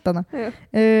 Rosa kalt hana.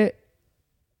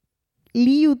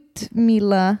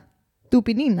 Ljúdmíla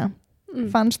Dubinina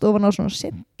fannst ofan á svona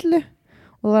sillu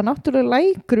og það var náttúrulega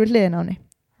lækur við hliðina á henni.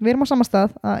 Við erum á sama stað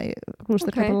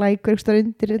lækur ekstra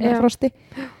undir frosti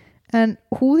en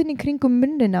húðin í kringum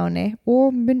munnin á henni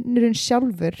og munnurinn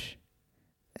sjálfur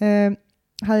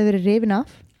hafði verið rifin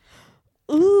af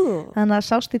þannig að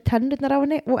sást í tennurnar á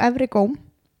henni og efri góm.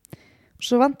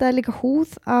 Svo vantaði líka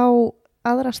húð á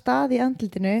aðra stað í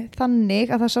andlitinu þannig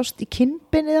að það sást í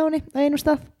kinnbeinið á henni á einum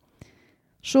stað.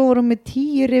 Svo voru með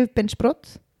 10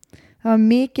 rifbeinsbrot. Það var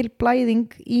mikil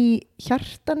blæðing í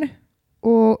hjartanu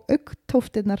og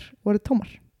augtóftirnar voru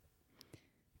tómar.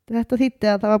 Þetta þýddi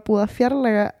að það var búið að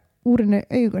fjarlæga úr henni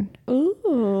augun.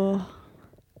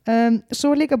 Svo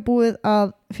var líka búið að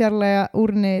fjarlæga úr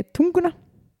henni tunguna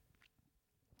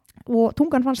og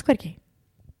tungan fannst hvergi.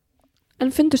 En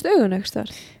fundust augun ekki þar?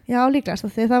 Já, líklegast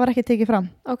því það var ekki tekið fram.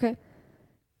 Ok.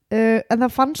 En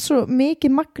það fannst svo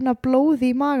mikið magna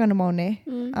blóði í maganum á henni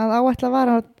að áætlað var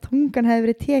að tungan hefði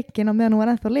verið tekin á meðan hún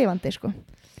var ennþá lifandi sko.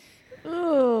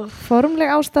 Formleg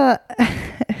ástæða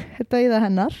dauða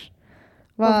hennar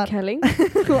var ofkæling.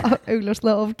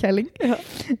 Augljóslega ofkæling.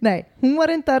 Nei, hún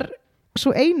var reyndar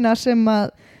svo eina sem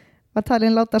að var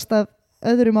talin látast af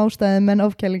öðrum ástæðum en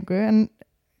ofkælingu en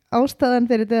ástæðan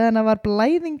fyrir þetta var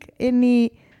blæðing inn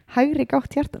í hægri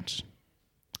gátt hjartans.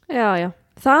 Já.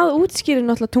 Það útskýrir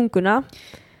náttúrulega tunguna.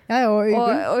 Já, og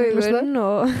augun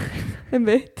og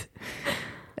mitt.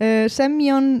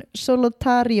 Semyon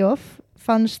Solotaryov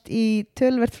fannst í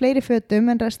töluvert fleiri fötum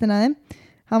en restina af þeim.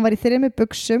 Hann var í 3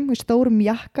 buxum og í stórum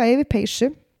jakka yfir peysu.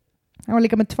 Hann var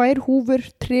líka með 2 húfur,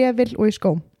 trefil og í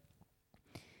skóm.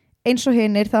 Eins og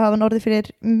hinnir þá hafa hann orðið fyrir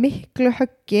miklu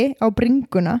höggi á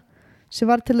bringuna sem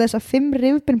var til þess að 5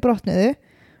 rifbein brotnuðu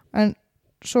en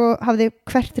svo hafði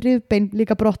hvert rifbein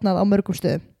líka brotnað á mörgum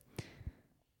stöðum.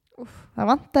 Það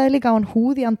vantaði líka á hann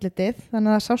húð í andlitið þannig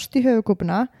að það sást í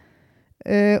höfuðkúpuna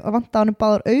og vantaði á hann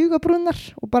báðar augabrúnar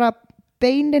og bara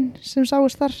beinin sem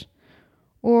sáist þar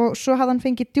og svo hafði hann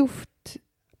fengið djúpt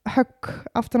högg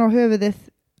aftan á höfuðið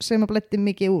sem að blæddi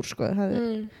mikið úr sko. Það hefði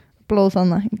blóð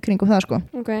þannig kringum það sko.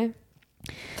 Ok.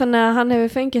 Þannig að hann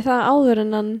hefur fengið það áður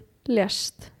en hann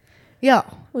lést. Já.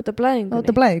 Út af blæðingunni. Út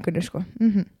af blæðingunni sko.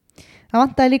 Það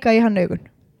vantaði líka í hann augun.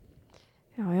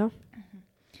 Já.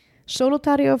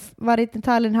 Solotaryov var einnig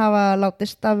talin hafa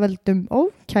látist af völdum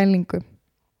ofkælingu.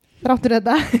 Þráttur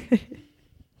þetta.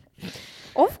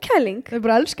 Ofkæling? Þau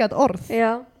bara elska þetta orð.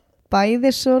 Já.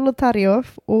 Bæði Solotaryov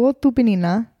og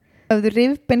Dubinina höfðu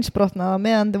rifbeinsbrotnað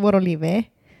meðan þau voru á lífi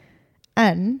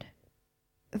en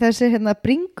þessi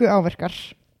bringu áverkar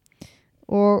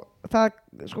og það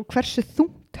sko hversu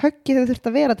þungt höggið þau þurft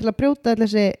að vera til að brjóta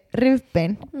þessi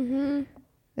rifbein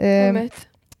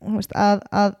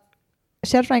að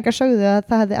sérfræðingar sögðu að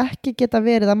það hefði ekki geta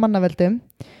verið að mannaveldum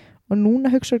og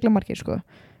núna hugsa örugglega margir sko,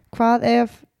 hvað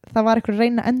ef það var eitthvað að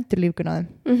reyna endurlífgun á þeim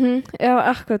Já,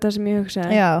 akkurat það sem ég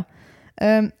hugsaði Já,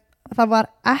 það var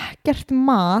ekkert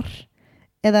mar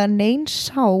eða nein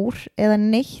sár eða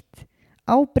neitt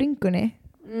á bringunni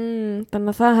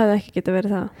Þannig að það hefði ekki geta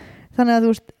verið það þannig að þú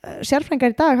veist,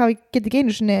 sérfræðingar í dag geta ekki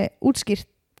einu sinni útskýrt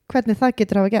hvernig það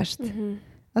getur hafa gerst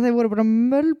að þeir voru bara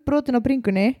mölbrotin á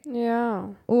bringunni Já.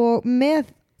 og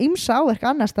með ýmsa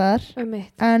áverka annar staðar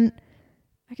en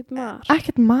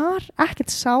ekkert mar,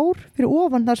 ekkert sár fyrir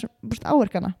ofan þar sem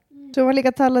áverkana svo var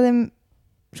líka að tala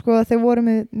sko að þeir voru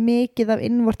með mikið af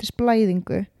innvortis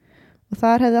blæðingu og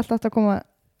þar hefði alltaf átt að koma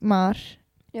mar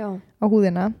Já. á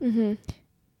húðina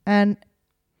en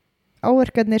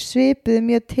áverkarnir svipuðu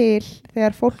mjög til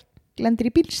þegar fólk lendir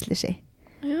í bílslisi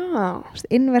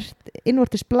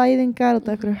innvortis blæðingar og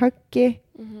það er eitthvað höggi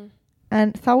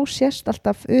en þá sést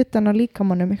alltaf utan á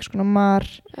líkamannum eitthvað svona mar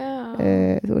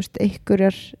þú veist,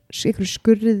 einhverjar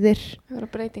skurðir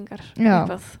breytingar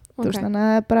þú veist, þannig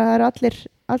að bara það eru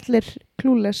allir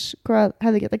klúles hvað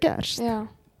hefði geta gerst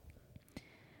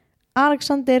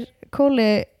Alexander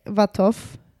Kolevatov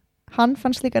hann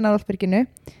fannst líka náðalbyrginu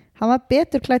hann var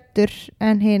betur klæddur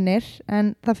en hinir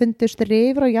en það fundust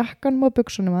rifur á jakkanum og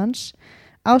buksunum hans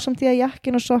ásamt því að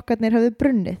jakkin og sokkarnir höfðu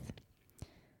brunnið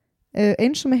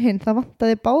eins og með hinn það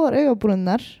vantaði báðar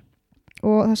augabrúnnar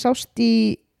og það sást í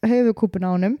höfuðkúpuna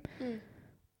á honum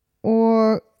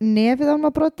og nefið á hann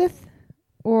var brotið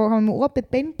og hann var með opið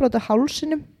beinbrot á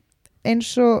hálsinum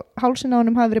eins og hálsin á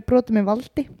honum hafi verið brotið með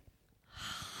valdi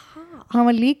hann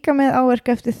var líka með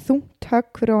áverka eftir þungt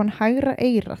högg fyrir hann hægra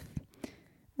eyrað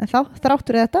en þá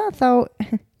þráttur þetta þá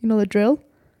you know the drill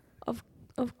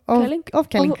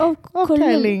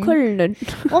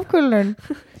of kölnun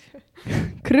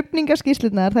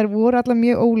krupningaskýrslurnar þær voru allar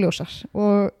mjög óljósar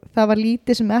og það var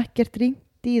lítið sem ekkert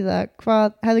rýnt í það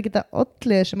hvað hefði getað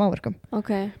ollið þessum áverkum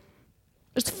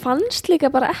fannst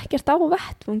líka bara ekkert á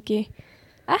vettvangi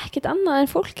ekkert annað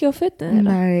en fólki á fötinu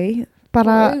nei,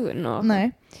 bara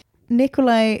nei.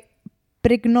 Nikolai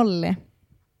Brignolli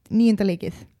 9.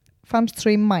 leikið fannst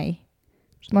svo í mæ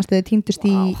sem að stöðu týndust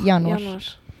í janúar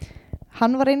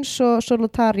hann var eins og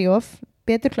Solotaryov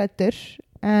betur klæddur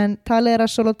en talið er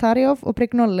að Solotaryov og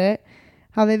Brignolli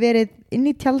hafi verið inn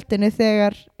í tjaldinu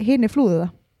þegar hinni flúðu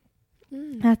það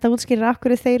þetta útskýrir af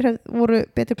hverju þeir voru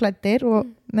betur klæddir og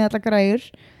með alla græjur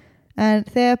en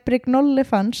þegar Brignolli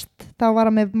fannst þá var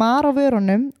hann með mar á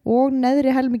vörunum og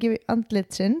neðri helmingi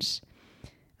andlitsins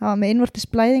hann var með innvortis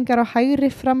blæðingar á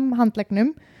hægri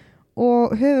framhandleggnum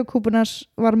og höfuðkúpunars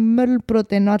var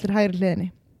mölbrotin á allir hægri hliðinni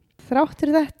þrátt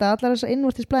fyrir þetta, allar þessar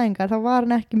innvortis blæðingar þá var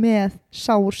hann ekki með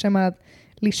sár sem að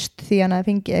lýst því hann að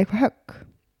fengið eitthvað högg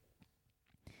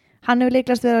hann hefur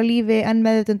líklast verið á lífi en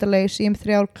meðvitundarlaus í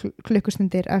 3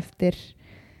 klukkustundir eftir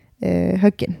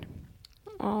höggin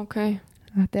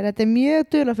þetta er mjög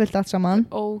dularfullt allt saman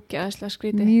ógeðslega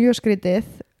skrítið mjög skrítið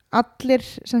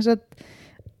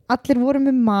allir voru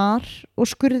með mar og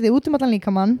skurði út allan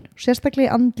líkamann sérstaklega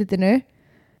í andlitinu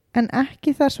en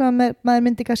ekki þar sem að maður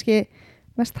myndi kannski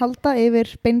mest halda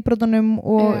yfir beinbrotunum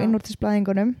og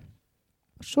innvortisblæðingunum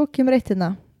svo kemur eitt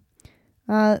hérna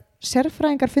að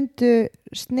sérfræðingar fundu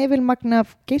snefilmagn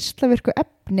af geislavirku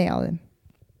efni á þeim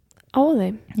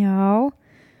já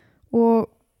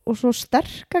og svo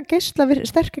sterka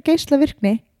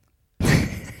geislavirkni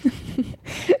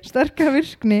sterka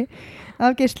virkni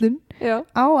af geislun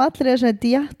á allir þessari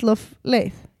Djatlov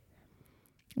leið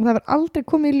og það var aldrei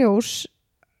komið í ljós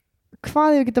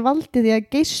hvað þau geta valdið því að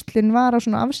geislun var á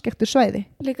svona afskekktu svæði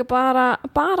líka bara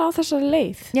á þessari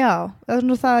leið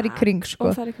það er í kring sko.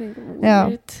 og það er í kring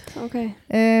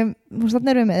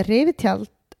þannig erum við með rifitjald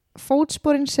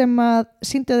fótsporin sem að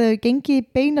sýndu að þau gengið í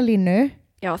beinalínu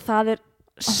já það er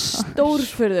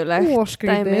stórfurðulegt og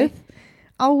skrítið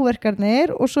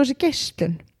áverkarnir og svo þessi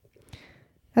geislun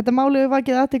þetta máli við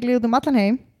vakið athygli út allan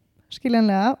heim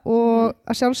skiljanlega og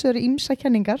að sjálfsögðu ýmsa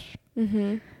kenningar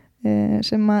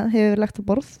sem að hefur lagt á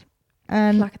borð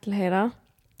hlakka til að heyra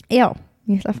já,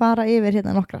 ég ætla að fara yfir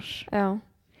hérna nokkrar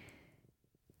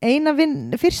ein af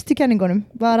fyrstu kenningunum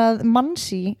var að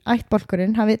Mansi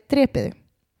ættbálkurinn hafi drepið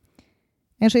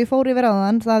eins og ég fór yfir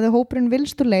áðan það hafði hópurinn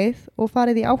vilst úr leið og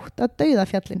farið í átt að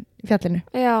dauðafjallinu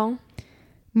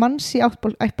Mansi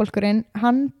ættbálkurinn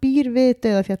hann býr við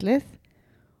dauðafjallið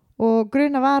og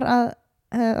gruna var að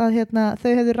þau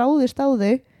hefðu ráðist á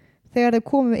þau þegar þau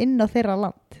komu inn á þeirra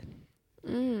land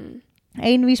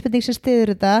ein vísbending sem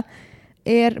styður þetta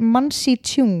er Mansi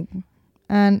Chung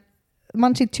en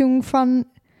Mansi Chung fann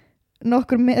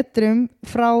nokkur metrum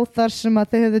frá þar sem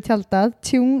að þau höfðu tjaldað.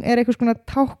 Tjung einhvers konar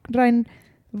táknræn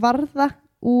varða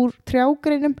úr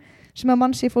trjágreinum sem að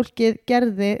Mansi fólkið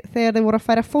gerði þegar þau voru að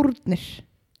færa fórnir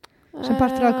sem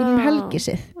partur af okkur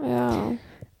helgisið.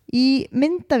 Í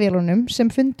myndavélunum sem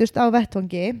fundust á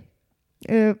vettvangi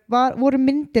voru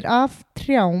myndir af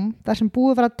trjám þar sem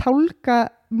búið var að tálka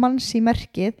Mansi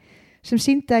merkið sem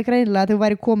sýndi það greinilega að þau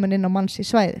væri komin inn á Mansi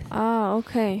svæðið.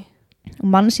 Ok.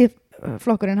 Mansi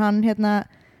flokkurinn, hann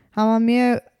var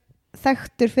mjög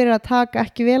þekktur fyrir að taka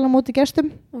ekki vel á móti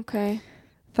gestum. Ok.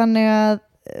 Þannig að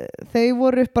þau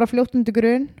voru bara fljótt undir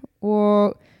grun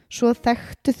og svo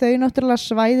þekktu þau náttúrulega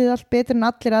svæðið allt betur en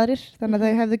allir aðrir, þannig að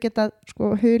þau hefðu getað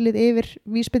hulið yfir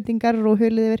vísbendingar og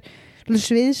hulið yfir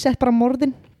sviðsett bara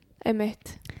morðin.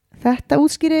 Einmitt. Þetta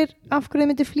útskýrir af hverju þau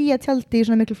myndi flýja tjaldi í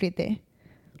svona miklu flýti.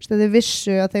 Þau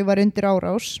vissu að þau var undir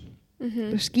árás.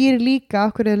 Skýrir líka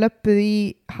af hverju þau löppuðu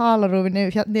í halarófinu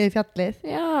niður fjallið.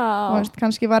 Já. Og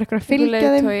kannski var eitthvað að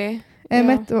fylgja þeim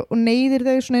og neyðir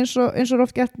þau svona eins og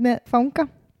oft gert með fanga.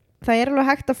 Það er alveg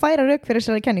hægt að færa rök fyrir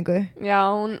þessari kenningu. Já,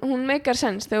 hún meikar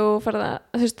sens þegar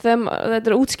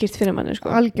þetta er útskýrt fyrir manni sko.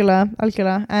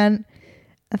 Algjörlega, en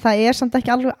það er samt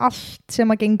ekki alveg allt sem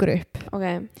að gengur upp.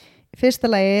 Okay. Í fyrsta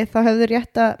lagi þá höfðu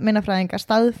rétta minnafræðinga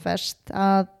staðfest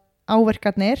að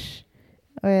áverkarnir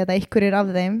eða einhverjir af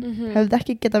þeim höfðu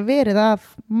ekki geta verið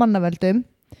af mannavöldum.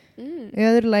 Í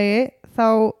öðru lagi þá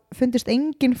fundist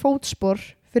engin fótspor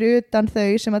fyrir utan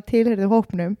þau sem að tilheyrðu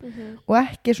hópnum og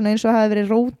ekki svona eins og hafi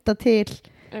verið róta til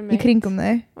í kringum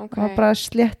þau. Það var bara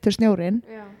sléttur snjórinn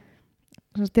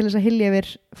til þess að hylja yfir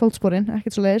fótsporin,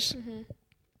 ekkert svo leiðis.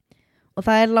 Og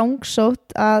það er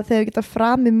langsótt að þau geta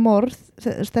framið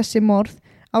þessi morð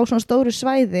á svona stóru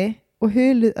svæði og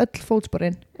huluð öll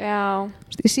fótsporin. Já.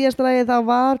 Í síðasta lagi þá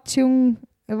var Tjung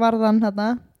varðan þarna.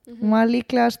 Hún var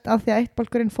líklegast af því að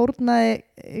ættbálkurinn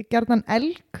fórnaði gjarnan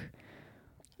elg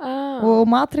og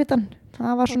matreitan.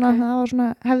 Það var svona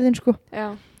hefðin sko.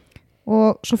 Já.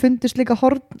 Og svo fundust líka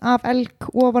horn af elg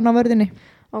ofan á vörðinni.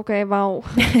 Ok, vá.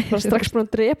 Bara strax búin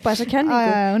að drepa þessa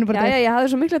kenningu. Já, ég hafði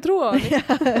svo miklu að trúa á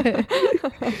henni.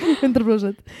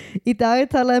 100%. Í dag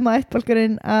talaði með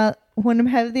ættbálkurinn að honum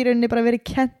hefði í rauninni bara verið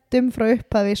kennt frá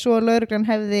upphafi svo lögreglan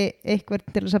hefði eitthvað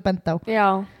til þess að benda á. Já.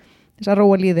 Þess að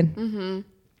róa líðin.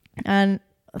 En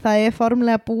það er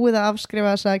formlega búið að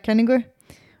afskrifa þessa kenningu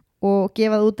og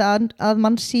gefað út að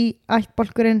Mansi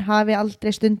ættbálkurinn hafi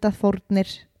aldrei stundað fórnir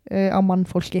á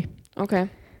mannfólki. Ok.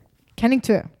 Kenning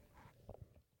 2.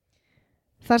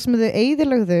 Þar sem þau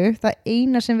eyðilögðu það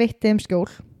eina sem veitti skjól,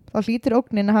 þá hlýtur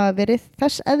ógnin að hafa verið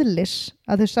þess eðlis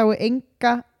að þau sáu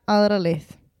enga aðra leið.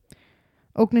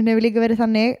 Ógnin hefur líka verið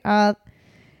þannig að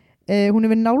hún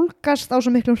hefur nálgast á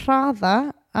svo miklum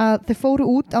hraða að þau fóru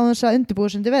út á þess að undirbúa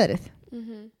sig undir veðrið.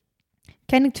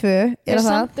 Kenning 2 er að það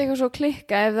samt eitthvað svo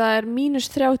klikka ef það er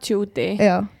 -30 úti.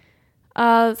 Já.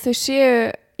 Að þau séu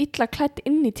illa klædd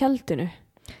inn í tjaldinu.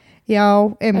 Já,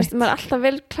 einmitt. Maður er alltaf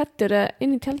vel klæddur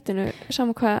inn í tjaldinu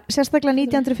saman hvað. Sérstaklega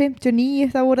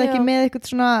 1959 þá voru það ekki með eitthvað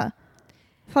svona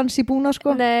fancy búna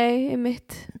sko. Nei,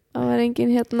 einmitt. Það var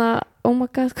engin oh my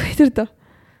god, hvað heitir þetta?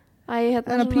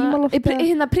 Prímaloft.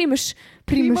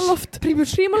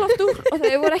 Prímaloft úr og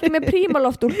þau voru ekki með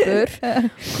prímaloft úrfur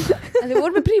en þau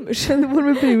voru með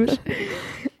prímus.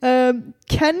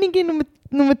 Kenningin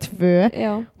nummer 2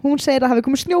 hún segir að hafi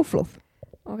komið snjóflóð.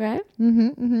 Ok.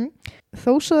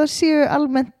 Þó svo það séu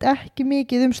almennt ekki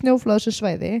mikið snjóflóð þessu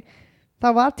svæði þá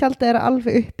var tjaldið þeirra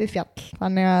alveg uppi fjall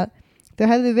þannig að þau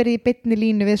hefðu verið í beinni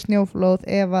línu við snjóflóð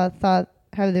ef að það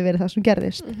hefði verið það sem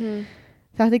gerðist.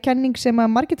 Þetta er kenning sem að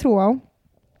margir trú á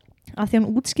að því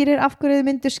hann útskýrir af hverju þau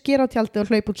myndu skera á tjaldið og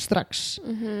hlaupa út strax.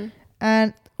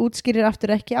 En útskýrir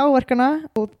aftur ekki áverkana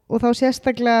og þá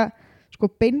sérstaklega sko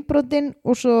beinbrotin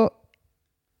og svo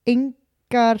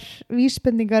engar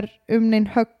vísbendingar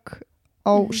nein högg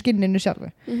á skinninu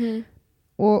sjálfu.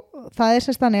 Og það er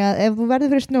semst þannig að ef þú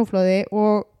verður fyrir snjóflóði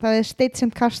og það er steinn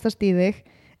sem kastast í þig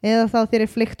eða þá þér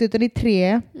er flykt utan í tré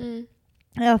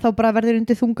eða þá bara verður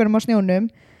undir þunganum á snjónum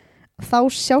þá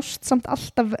sjást samt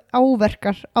alltaf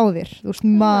áverkar á þér, þú veist,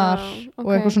 mar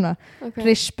og eitthvað svona,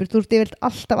 rispur, þú veist, ég vilt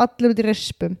alltaf allir út í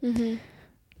rispum.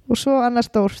 Og svo annars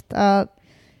stórt að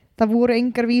það voru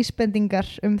engar vísbendingar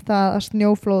það að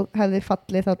snjóflóð hefði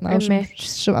fallið þarna á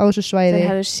þessu svæði.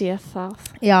 Þeir hefðu séð það.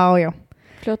 Já.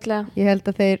 Fljótlega. Ég held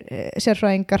að þeir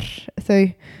sérfræðingar þau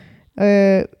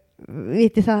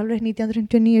viti það alveg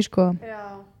 1959 sko.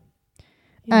 Já.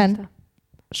 En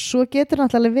svo getur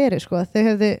náttúrulega verið sko,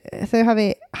 þau hafi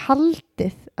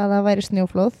haldið að það væri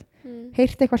snjóflóð,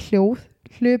 heyrt eitthvað hljóð,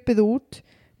 hlupið út,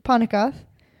 panikað,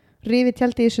 rifið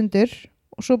tjaldið í sundur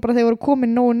og svo bara þegar voru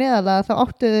komin nógu neðalega þá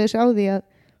áttuðu þau sig á því að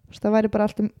það væri bara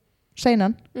allt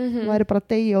seinan, það væri bara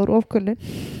degi úr ofkölin.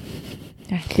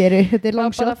 Þetta er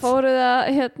langsjótt. Bara fóruð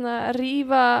að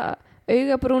rífa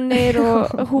augabrúnir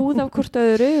og húð af hvort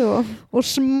öðru og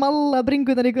smalla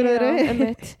bringunar ykkur öðru.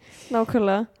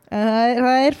 Nákvæmlega.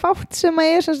 Það er fátt sem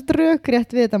að er sem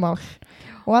rökrétt við þetta mál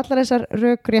og allar þessar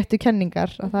rökréttu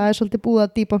kenningar að það er svolítið búið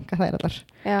að debunka þær allar.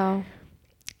 Já.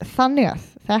 Þannig að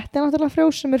þetta er náttúrulega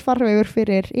frjósumur farvegur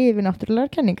fyrir yfirnáttúrulegar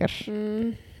kenningar.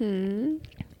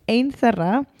 Ein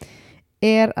þeirra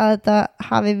er að þetta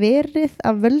hafi verið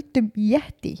af völdum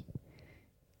Yeti.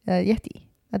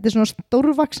 Þetta er svona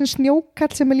stórvaksin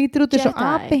snjókall sem lítur út eins og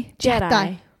api.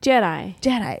 Jedi.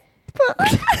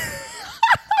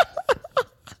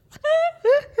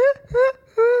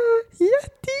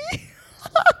 Yeti.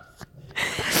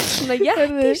 Svona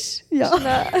Yetis.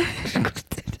 Svona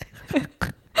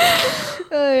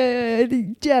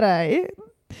Jedi.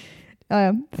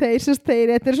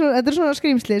 Þetta er svona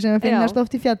skrýmsli sem finnast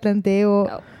oft í fjalllendi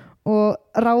og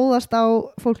ráðast á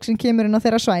fólk sem kemur inn á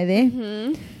þeirra svæði.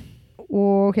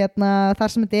 Og þar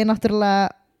sem þetta er náttúrulega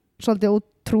svolítið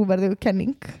ótrúverðu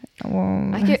kenning.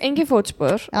 Engin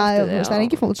fótspor. Það er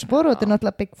engin fótspor og þetta er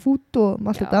náttúrulega Bigfoot og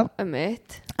allt þetta.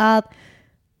 Að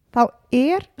þá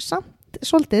er samt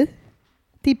svolítið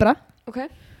dýbra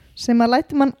sem að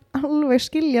lætur mann alveg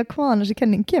skilja hvaðan þessi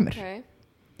kenning kemur.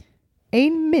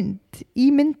 Ein mynd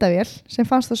í myndavél sem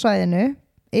fannst á svæðinu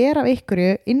er af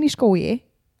ykkurju inn í skógi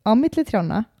á milli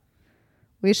trjána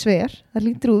og ég sver, það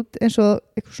lítur út eins og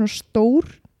eitthvað svona stór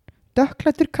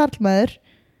dökklættur karlmaður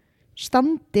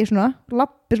standi svona,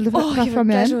 labbi svolítið fram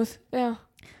með þeim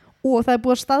og það er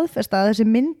búið að staðfesta að þessi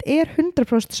mynd er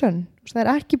 100% sönn, það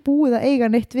er ekki búið að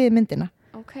eiga neitt við myndina.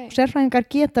 Og sérfræðingar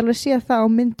geta alveg séð það á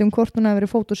myndum hvort hún hafi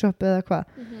verið photoshoppið eða hvað.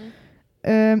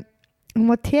 Hún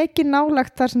var tekin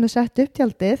nálægt þar sem þau settu upp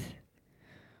tjaldið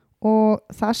og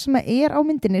það sem er á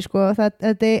myndinni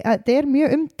þetta er mjög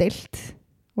umdeilt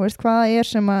og veist hvað það er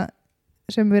sem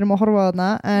við erum að horfa á þarna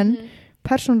en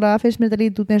persónulega finnst mér þetta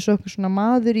lítið út eins og svona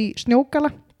maður í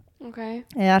snjókala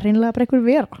eða hreinlega bara einhver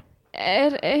vera.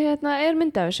 Er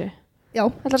mynd af þessu? Já.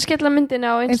 Það að skella myndinni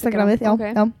á Instagramið, já.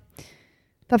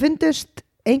 Það fundust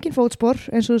engin fótspor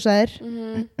eins og þú sagðir.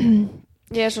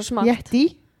 Ég er svo smart.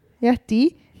 Yeti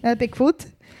eða Bigfoot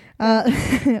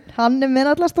hann er með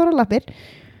allar stóra lappir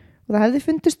og það hefði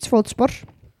fundist fótspor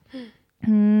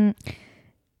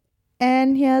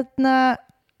en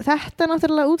þetta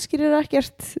náttúrulega útskýrir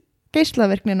ekkert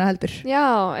geislavirknina heldur.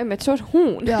 Já, einmitt, svo er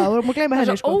hún. Já, við erum að gleyma henni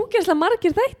Það er svo ógeðslega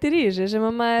margir þættir í þessu sem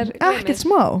að maður ekkert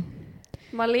smá.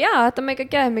 Já, þetta meika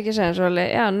geð mikið sens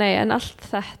en allt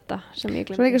þetta sem ég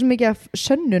glemdi. Svo eitthvað sem mikið af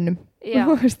sönnunum. Já,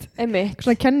 einmitt.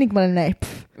 Svona kenningmanni, nei.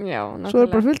 Já, náttúrulega. Svo er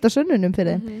bara fullt af sönnunum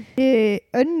fyrir þeim.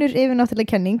 Önnur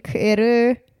yfirnáttúrulega kenning eru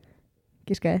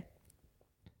gískaði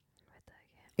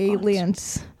aliens.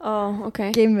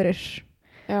 Geimverur.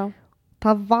 Já.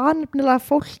 Það var nefnilega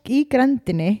fólk í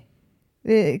grendinni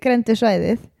grendu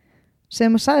svæðið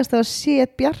sem að sagðist að sé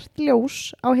bjart ljós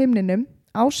á himninum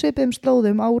á svipuðum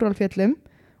slóðum á Úralfjöllum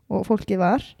og fólkið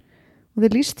var og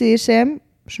þeir lýstu því sem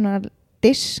svona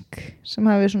disk sem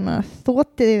hafi svona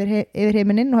þotið yfir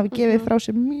heiminin og hafi gefið frá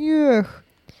sér mjög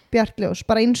bjart ljós,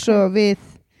 bara eins og við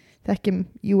þekkjum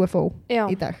UFO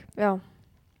í dag. Já.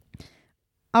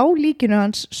 Á líkinu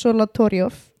hans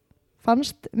Solotorjov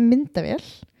fannst myndavél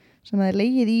sem hefði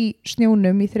legið í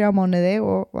snjónum í 3 mánuði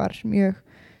og var mjög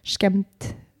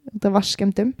skemmt, þetta var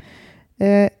skemmtum.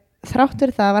 Þrátt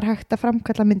fyrir það var hægt að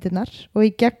framkalla myndirnar og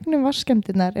í gegnum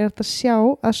vaskemdirnar er þetta að sjá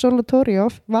að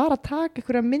Solotorjov var að taka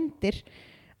einhverja myndir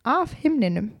af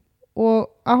himninum og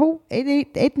á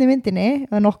einni myndinni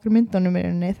eða nokkur myndunum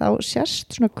þá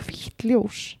sést svona hvítt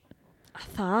ljós.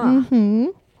 Það?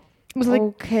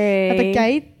 Þetta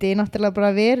gæti náttúrulega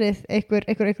bara verið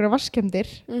einhverja vaskemdir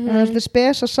en það er svolítið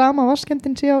spes að sama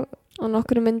vaskemdin sé á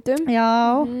nokkur myndum.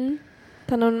 Já.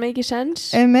 Þannig að hún make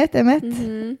sense. Einmitt.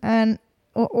 En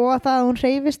og að það að hún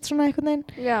hreyfist svona einhvern veginn.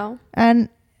 Já. En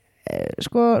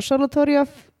Solotorjov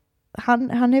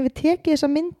hann hefur tekið þessa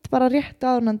mynd bara rétt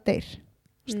áður en hann deyr.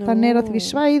 Hann er á því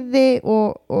svæði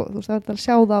og þú veist það að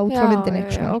sjá það út frá myndinni.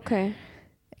 Já,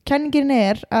 Kenningin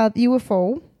er að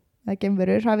UFO eða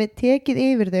geimverur hafi tekið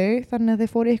yfir þau þannig að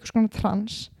þau fóru í eitthvað svona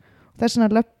trans og þess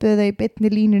vegna löppuðu þau í beinni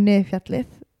línu niður fjallið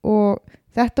og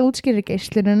þetta útskýrir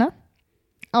geislunina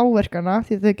áverkana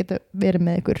því þau geta verið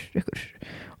með ykkur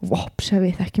vops sem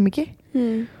við þekkjum ekki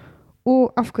og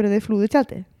af hverju þau flúðu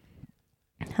tjaldið.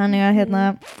 Þannig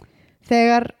að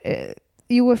þegar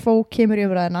UFO kemur í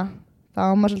umræðina þá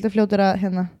er maður svolítið fljótur að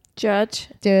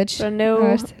judge.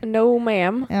 No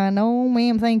ma'am. No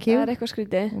ma'am, thank you. Það er eitthvað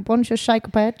skrítið. Bunch of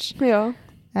psychopaths. Já.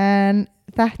 en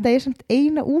þetta er samt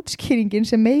eina útskýringin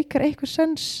sem meikar eitthvað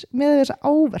sens með þessa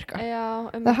áverka. Já,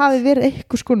 Það hafi verið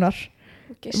eitthvað skonar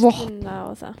geisluna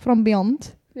og það. from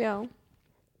beyond. Já,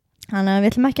 Þannig að við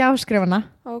ætlum ekki að afskrifa hana.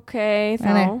 ok,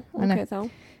 Nei. þá.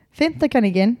 5.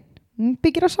 kenningin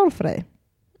byggir á sálfræði.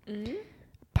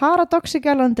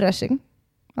 Paradoxical undressing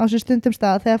á þessu stundum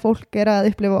stað þegar fólk er að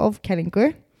upplifa ofkælingu.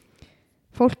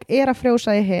 Fólk er að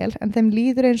frjósa í hel en þeim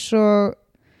líður eins og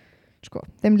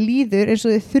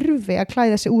þau þurfi að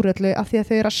klæða sig úr öllu af því að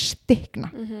þau eru að stikna.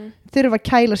 Þurfa að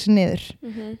kæla sig niður.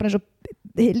 Bara eins og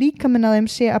líkaminn að þeim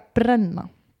sé að brenna.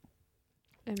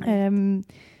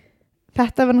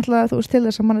 Þetta verður náttúrulega til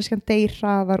þess að manneskjan deyr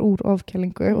hraðar úr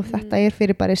ofkælingu og þetta er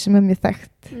fyrirbæri sem er mjög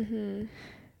þekkt.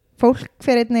 Fólk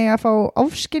fer einnig að fá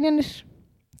ofskynjanir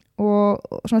og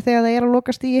svona þegar það er að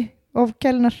lokast í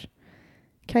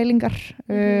kælingar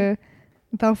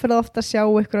þá fyrir það ofta að sjá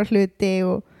einhverja hluti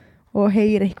og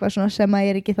heyra eitthvað svona sem að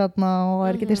er ekki þarna og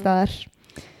er ekki til staðar.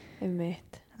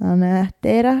 Þannig að þetta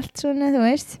er allt svona, þú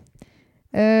veist.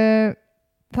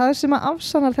 Það sem að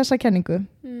afsannar þessa kenningu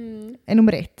er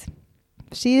númer 1.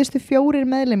 Síðustu 4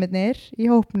 meðlimirnir í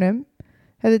hópnum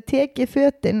hefðu tekið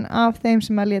fötin af þeim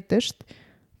sem að létust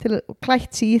og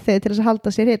klætt sig í þau til þess að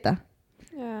halda sér hita.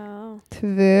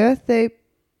 2.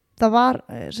 Það var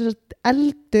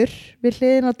eldur við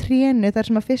hliðin á trénu þar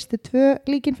sem að fyrstu 2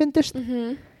 líkin fundust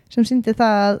sem sýndi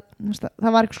það að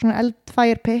það var eitthvað svona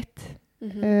eldfire pit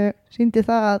sýndi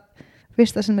það að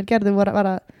fyrsta sem þeir gerðu var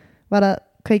að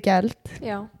kveikja eld.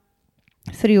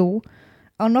 3.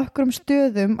 Á nokkrum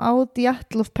stöðum á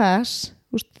Dyatlov Pass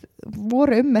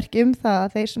voru ummerki það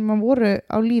að þeir sem voru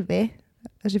á lífi,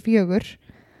 þessi 4,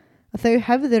 að þau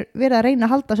hefðu verið að reyna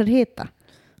að halda sér hita.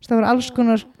 Það var alls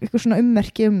konar eitthvað svona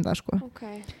ummerki það sko.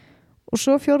 Og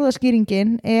svo 4.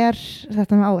 skýringin er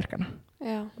þetta með áverkana.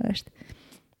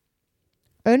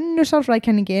 Önnur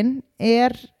sálfræðikenningin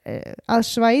er að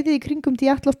svæðið í kringum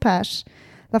Dyatlov Pass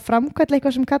það framkvæmla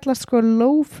eitthvað sem kallast sko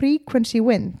low frequency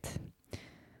wind.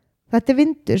 Þetta er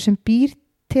vindur sem býr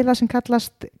til það sem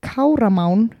kallast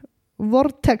Káramán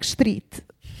Vortex Street.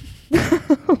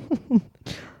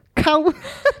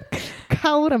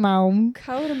 Káramán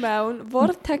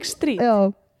Vortex Street.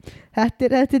 Já,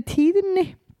 þetta er tíðinni.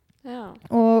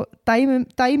 Og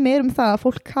dæmi er það að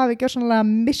fólk hafi gjörsamlega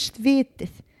mist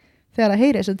vitið þegar að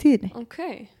heyra þessu tíðinni.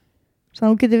 Þannig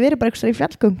að þú getur verið bara eitthvað í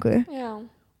fjallgöngu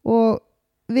og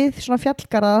við svona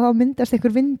fjallgarða þá myndast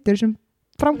einhver vindur sem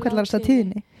framkallar þessa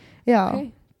tíðinni.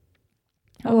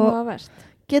 Og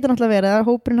getur náttúrulega verið að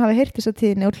hópurinn hafi heyrt þessa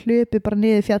tíðinni og hlupi bara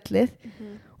niður fjallið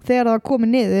og þegar það var komið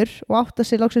niður og átta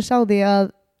sig loksins á því að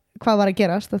hvað var að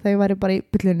gerast að þau væri bara í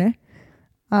bullinu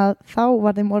að þá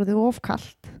var þeim orðið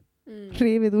ofkalt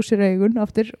hrifið úr sér augun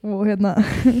aftur og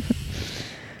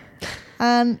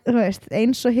en þú veist,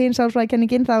 eins og hinn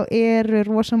sálfræðikenningin þá eru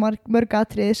rosa mörg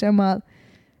atriði sem að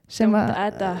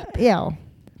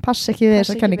passa ekki við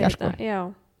þessar kenningar sko.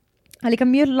 Það er líka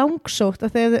mjög langsótt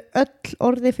að þau hefðu öll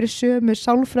orðið fyrir sömu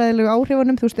sálfræðilegu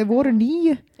áhrifunum, þú veist, þau voru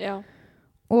 9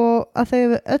 og að þau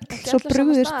hefðu öll svo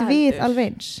brugðist við alveg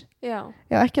eins.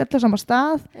 Ekki öll á sama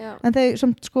stað en þau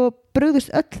sem sko brugðist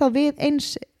öll þá við eins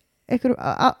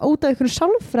út af einhverju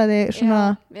sálfræði svona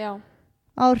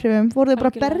áhrifum, voru þau bara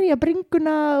að berja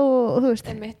bringuna og þú veist.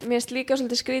 Mér finnst líka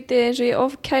svolítið skrítið eins og í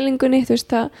ofkælingunni, þú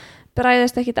veist, það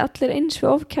bræðast ekkit allir eins við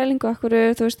ofkælingu, akkur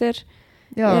þú veist,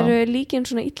 eru líkin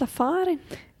svona illa farin.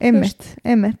 Einmitt.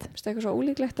 Eitthvað svo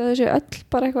ólíklegt að þessu öll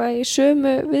bara eitthvað í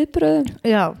sömu viðbröðum.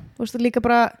 Já, þú veist, líka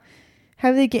bara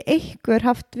hefði ekki einhver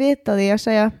haft vitaði að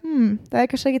segja, það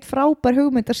er kannski ekkit frábær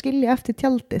hugmynd að skilja eftir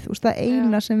tjaldið, þú veist, það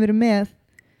eina sem við erum með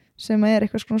sem er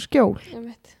eitthvað svona skjól.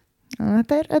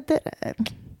 Þetta er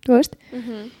þú veist,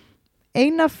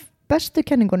 ein af bestu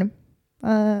kenningunum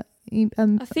að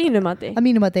þínu mati að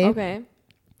mínu mati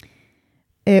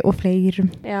og fleirum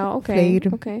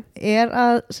er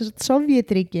að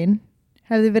Sovjetríkin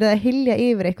hefði verið að hylja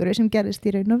yfir einhverju sem gerðist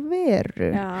í raun og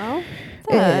veru.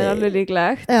 Það er alveg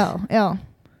líklegt.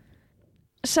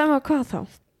 Sama hvað þá?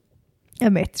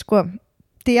 Sko,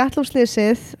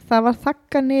 Dyatlov-slysið það var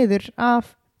þakkað niður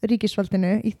af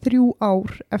ríkisvaldinu í 3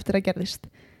 ár eftir að gerðist.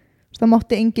 Það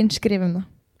mátti enginn skrifa það.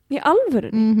 Í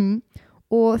alvörunni?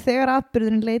 Og þegar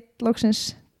atburðurinn leit loksins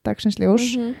dagsins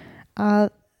ljós að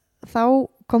þá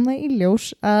kom það í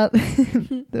ljós að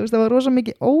það var rosa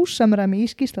mikið ósamræmi í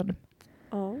skýrslunum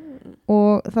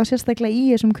og það sérstaklega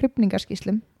í þessum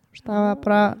krufningarskýrslum. Það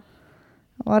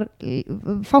var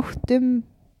fátt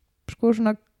sko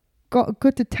svona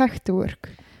good detective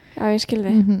work. Já, ég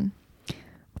skilði.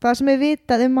 Það sem við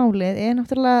vitað málið er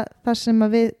náttúrulega það sem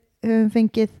við höfum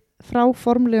fengið frá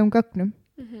formlegum gögnum.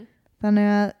 Þannig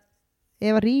að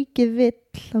ef að ríkið vill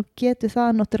þá getur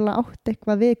það náttúrulega átt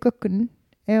eitthvað við gögnin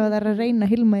ef það er að reyna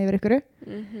að hilma yfir ykkur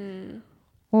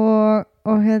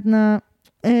og hérna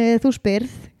þú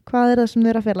spyrð, hvað er það sem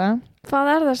þau eru að fela? Hvað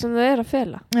er það sem þau eru að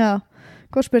fela? Já,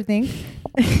 góð spurning.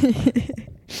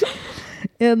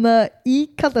 Í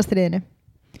kaldastriðinu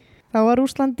þá var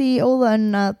Rússland í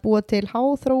óðaönn að búa til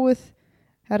háþróuð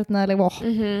hernaðarleg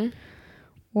vopn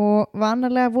og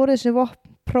vanalega voru þessi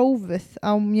vopn prófuð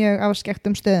á mjög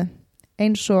afskekktum stöðum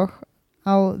eins og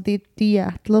á The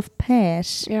Dyatlov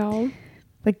Pass. Já.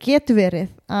 Það getur verið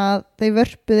að þau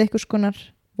vörpuð einhvers konar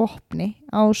vopni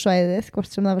á svæðið, hvort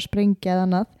sem það var sprengja eða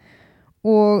annað,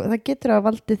 og það getur að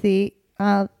valdi því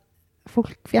að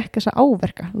fólk fékk þessa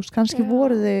áverka. Þú veist, kannski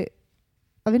voru þau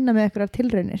að vinna með einhverjar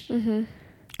tilraunir.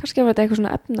 Kannski var þetta eitthvað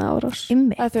svona efnaárás.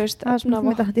 Það er svona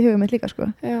þetta hætti í hugum mitt líka, sko.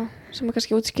 Já, sem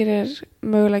kannski útskýrir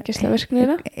mögulega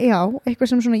geislavirknina. Já, eitthvað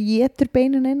sem svona étur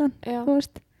beinin einan, þú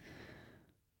veist.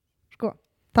 Sko,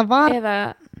 það var...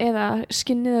 Eða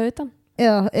skinniða utan.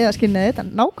 Eða skinniða utan,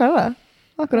 nákvæmlega,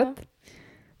 akkurat.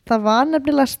 Það var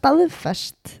nefnilega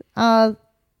staðfest að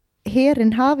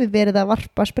herinn hafi verið að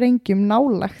varpa sprengjum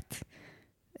nálægt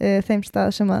þeim stað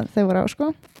sem þau voru á, sko.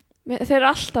 Þeir eru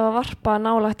alltaf að varpa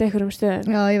nálægt einhverjum stöðum.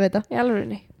 Já, ég veit það. Í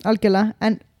alvörunni. Algjörlega,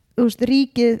 en þú veist,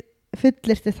 ríkið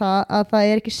fullyrti það að það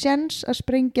er ekki séns að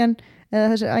sprengjan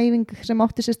eða þessi æfing sem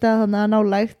átti sér stað þannig að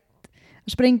nálægt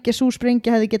sú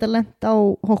sprengja hefði getað lent á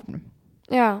hóknum.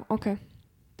 Já, ok.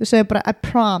 Þú segir bara, I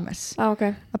promise. Ok.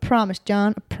 I promise,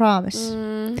 John, I promise.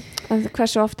 En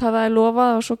hversu oft hafa það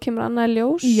lofað og svo kemur annað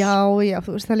ljós? Já,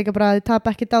 þú veist, það er líka bara að þið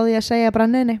tapa ekkert á því að segja bara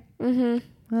nei.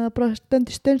 Það er bara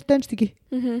stönst ekki.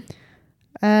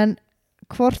 En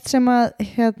hvort sem að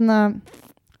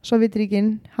Sovétríkin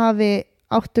hafi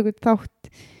átt eitthvað þátt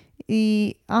í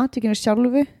atvikinu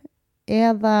sjálfu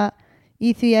eða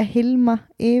í því að hilma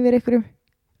yfir einhverjum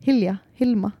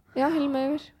hilma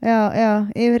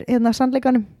yfir yfir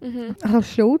sannleikanum þá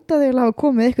hljótaði að hafa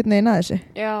komið einhvern veginn að þessu.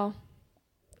 Já,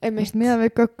 einmitt. Með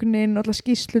við gögnin, allar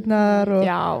skýrslurnar og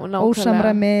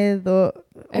ósamræmið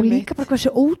og líka bara hvað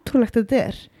svo ótrúlegt þetta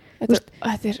er.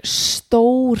 Þetta er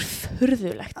stór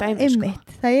furðulegt dæmi, sko.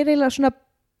 Það er eiginlega svona,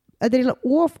 þetta er eiginlega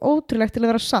of ótrúlegt til að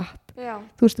vera satt. Já.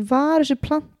 Þú veist, var þessu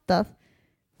plantað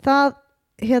það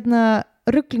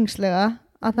rugglingslega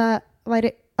að það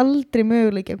væri aldrei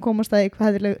möguleiki að komast að því hvað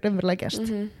hefði raunverulega gerst.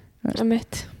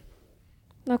 Mitt.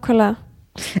 Nákvæmlega.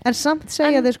 En samt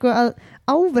segja þeir, sko, að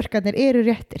áverkarnir eru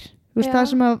réttir. Þú veist, það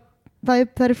sem að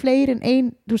það eru fleiri en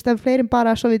þú veist, það eru fleiri en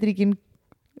bara Sovétríkin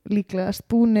líklegast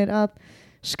búnir að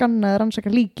skanna eða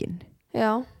rannsaka líkin.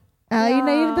 Já. Ég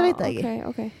reynda veit það ekki.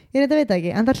 Okay. Ég reynda veit það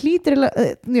ekki, en það hlýtur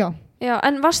Já,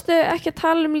 en varstu ekki að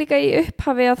tala líka í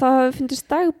upphafi að það hafi fundist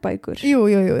dagbækur? Jú,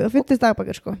 það fundist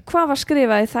dagbækur, sko. Hvað var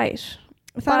skrifað í þær?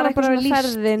 Það var bara lýst,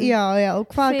 ferðin. Já, og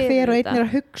hvað hver og einn er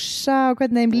að hugsa og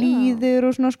hvernig þeim líður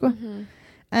og svona, sko.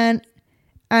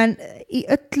 En í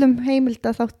öllum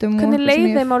heimildaþáttum... Hvernig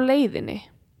leið þeim á leiðinni?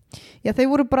 Já, þau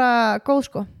voru bara góð,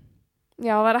 sko.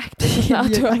 Já, það var ekkert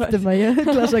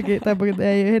ég las ekki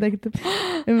dagbókina, ég heit ekkert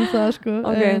það, sko.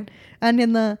 Okay. En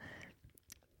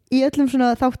í öllum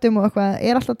svona þáttum og eitthvað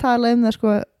er alltaf að tala það,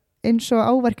 sko, eins og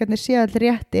áverkarnir séu allir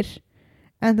réttir,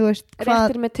 en þú veist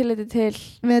réttir með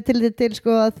tilliti til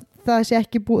sko, að það sé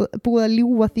ekki búið að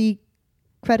ljúga því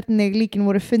hvernig líkin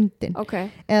voru fundin.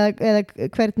 Eða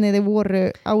hvernig þeir voru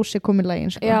á sig komin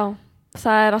lagin, sko. Já,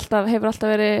 það hefur alltaf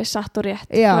verið satt og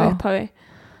rétt frá upphafi.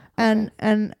 En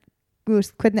þú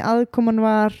veist, hvernig aðkoman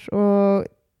var og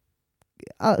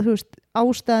þú veist,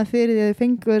 ástæðan fyrir því að þau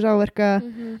fengu þess áverka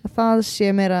að það sé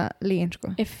meira lígin, sko.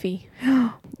 Iffi.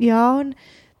 Já, en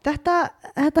þetta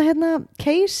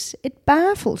case, it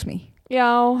baffles me.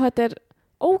 Já, þetta er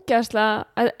ógeðslega,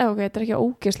 þetta er ekki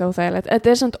ógeðslega óþægilegt,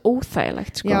 þetta er samt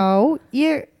óþægilegt, sko. Já,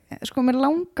 mér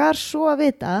langar svo að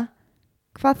vita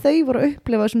hvað þau voru að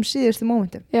upplifa þessum síðustu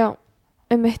mómentum. Já,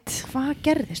 mitt. Hvað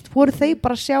gerðist? Voru þau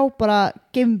bara að sjá bara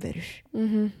geimverur?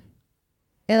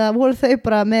 Eða voru þau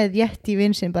bara með Yeti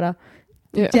vinsinn bara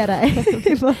Jedi?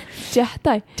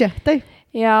 Jedi?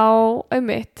 Já,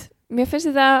 mitt. Mér finnst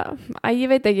þetta,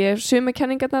 ég veit ekki, suma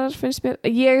kenningarnar finnst mér,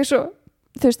 ég er svo,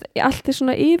 þú veist, allt er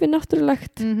svona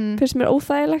yfirnáttúrulegt, finnst mér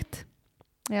óþægilegt.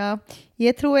 Já,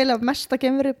 ég trú eiginlega mest að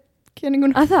geimveru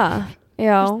kenninguna. Að það?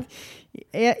 Já.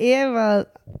 Ef að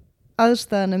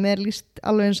aðstæðanum er lýst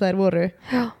alveg eins og þær voru,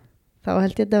 þá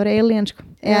held ég að þetta verið alien, sko.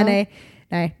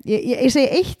 Nei, ég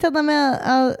segi eitt þetta með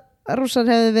að rússar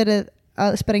hefði verið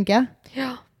að sprengja.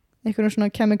 Já. Einhverjum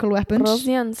svona chemical weapons.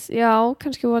 Rosjans, já,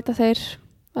 kannski voru þetta þeir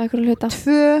að einhverju hluta.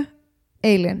 2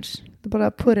 aliens. Það er bara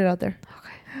put it out there.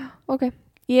 Ok.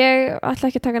 Ég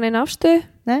ætla ekki að taka neina afstöðu.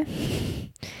 Nei.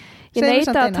 Ég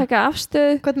neita að taka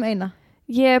afstöðu. Hvað með eina?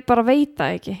 Ég bara veit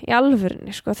það ekki, í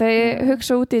alvörunni sko. Þegar ég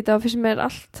hugsa út í þetta og finnst mér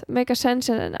allt mega sens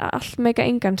en allt mega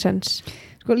engan sens.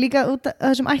 Sko líka út af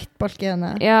þessum ættbálki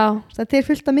þarna. Já. Það er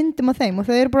fullt af myndum á þeim og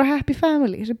þau eru bara happy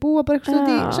family sem búa bara eitthvað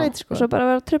út í sveit sko. Og svo bara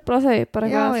vera að trufla þau, bara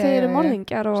eitthvað þau eru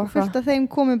morðingjar og eitthvað. Fullt af þeim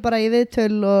komum bara í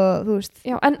viðtöl og þú veist.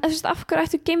 Já, en þú veist, af hverju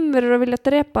ættu geimverur að vilja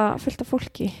drepa fullt af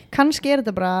fólki? Kannski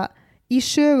þetta bara í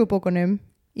sögubókunum,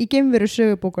 í geimveru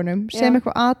sögubókunum sem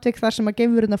eitthvað atvik þar sem að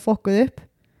geimveruna fokkuð upp.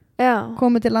 Já.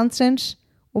 Komið til landsins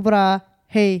og bara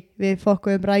hei, við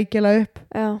fokkuðum rækilega upp.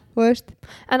 Já. Þú veist.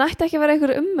 En ætti ekki að vera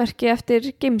einhver ummerki eftir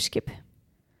geimskip?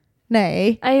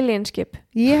 Nei. Alienskip?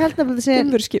 Ég held að það sé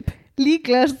Geimveruskip?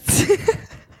 Líklegast.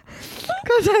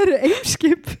 Hvað sagður þau?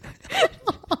 Eimskip?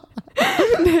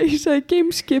 Nei, ég sagði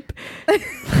geimskip.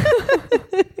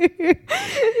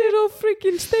 Ég er á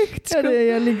freaking steikt sko.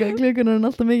 Já, líka, klukkan er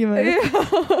alltaf mikið með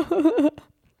þér.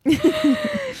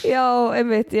 Já,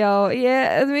 einmitt, já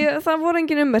það voru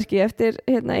engin ummerki eftir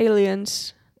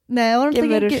aliens. Nei, það voru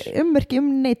alltaf ekki ummerki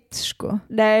neitt sko.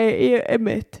 Nei,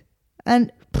 einmitt.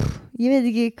 En ég veit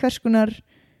ekki hvers konar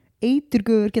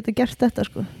eiturgufur geta gert þetta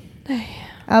sko. Nei.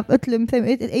 Af öllum þeim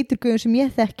eiturgufum sem ég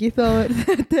þekki þá er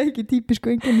þetta ekki típisku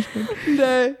enginn sko.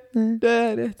 Nei,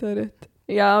 það er rétt.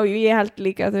 Já, ég held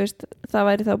líka, þú veist, það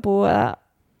væri þá búið að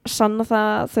sanna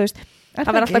það, þú veist, það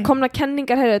verður alltaf komna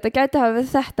kenningar, heyrðu, þetta gæti hafa við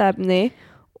þetta efni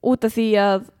út af því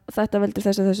að þetta veldur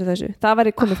þessu. Það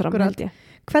væri komið fram, held ég.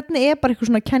 Hvernig er bara eitthvað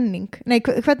svona kenning? Nei,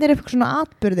 hvernig er eitthvað svona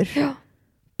atburður? Já.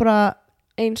 Bara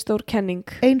ein stór kenning.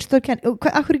 Og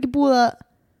akkur ekki búið að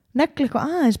negla eitthvað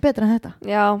aðeins betra en þetta?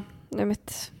 Já,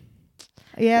 nefnitt.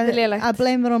 Þetta er lélegt. I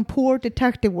blame it on poor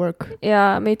detective work.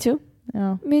 Já, me too.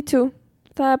 Já. Me too.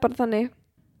 Það er bara þannig.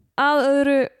 Að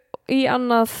öðru í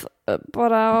annað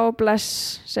bara á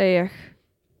bless, segi ég.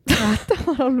 Þetta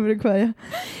var alveg hvað,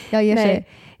 já, ég segi.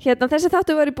 Hérna, þessi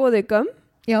þáttu var í boði Gum.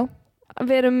 Já.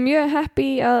 Við erum mjög happy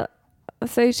að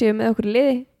þau séu með okkur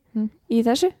liði í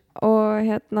þessu og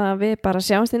hérna við bara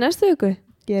sjáumst í næstu viku.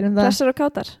 Gerum það. Blessar og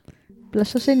kátar.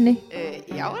 Blessa sinni.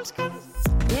 Já, elskan.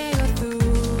 Ég og þú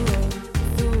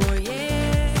og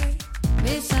ég,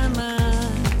 við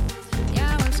saman. Já,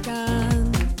 elskan.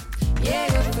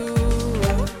 Ég og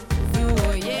þú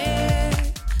og ég,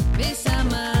 við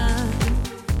saman.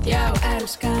 Já,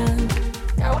 elskan.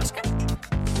 Já, elskan.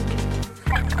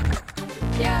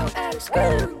 Já,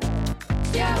 elskan.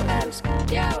 Já, elskan.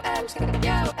 Já, elskan.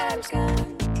 Já, elskan.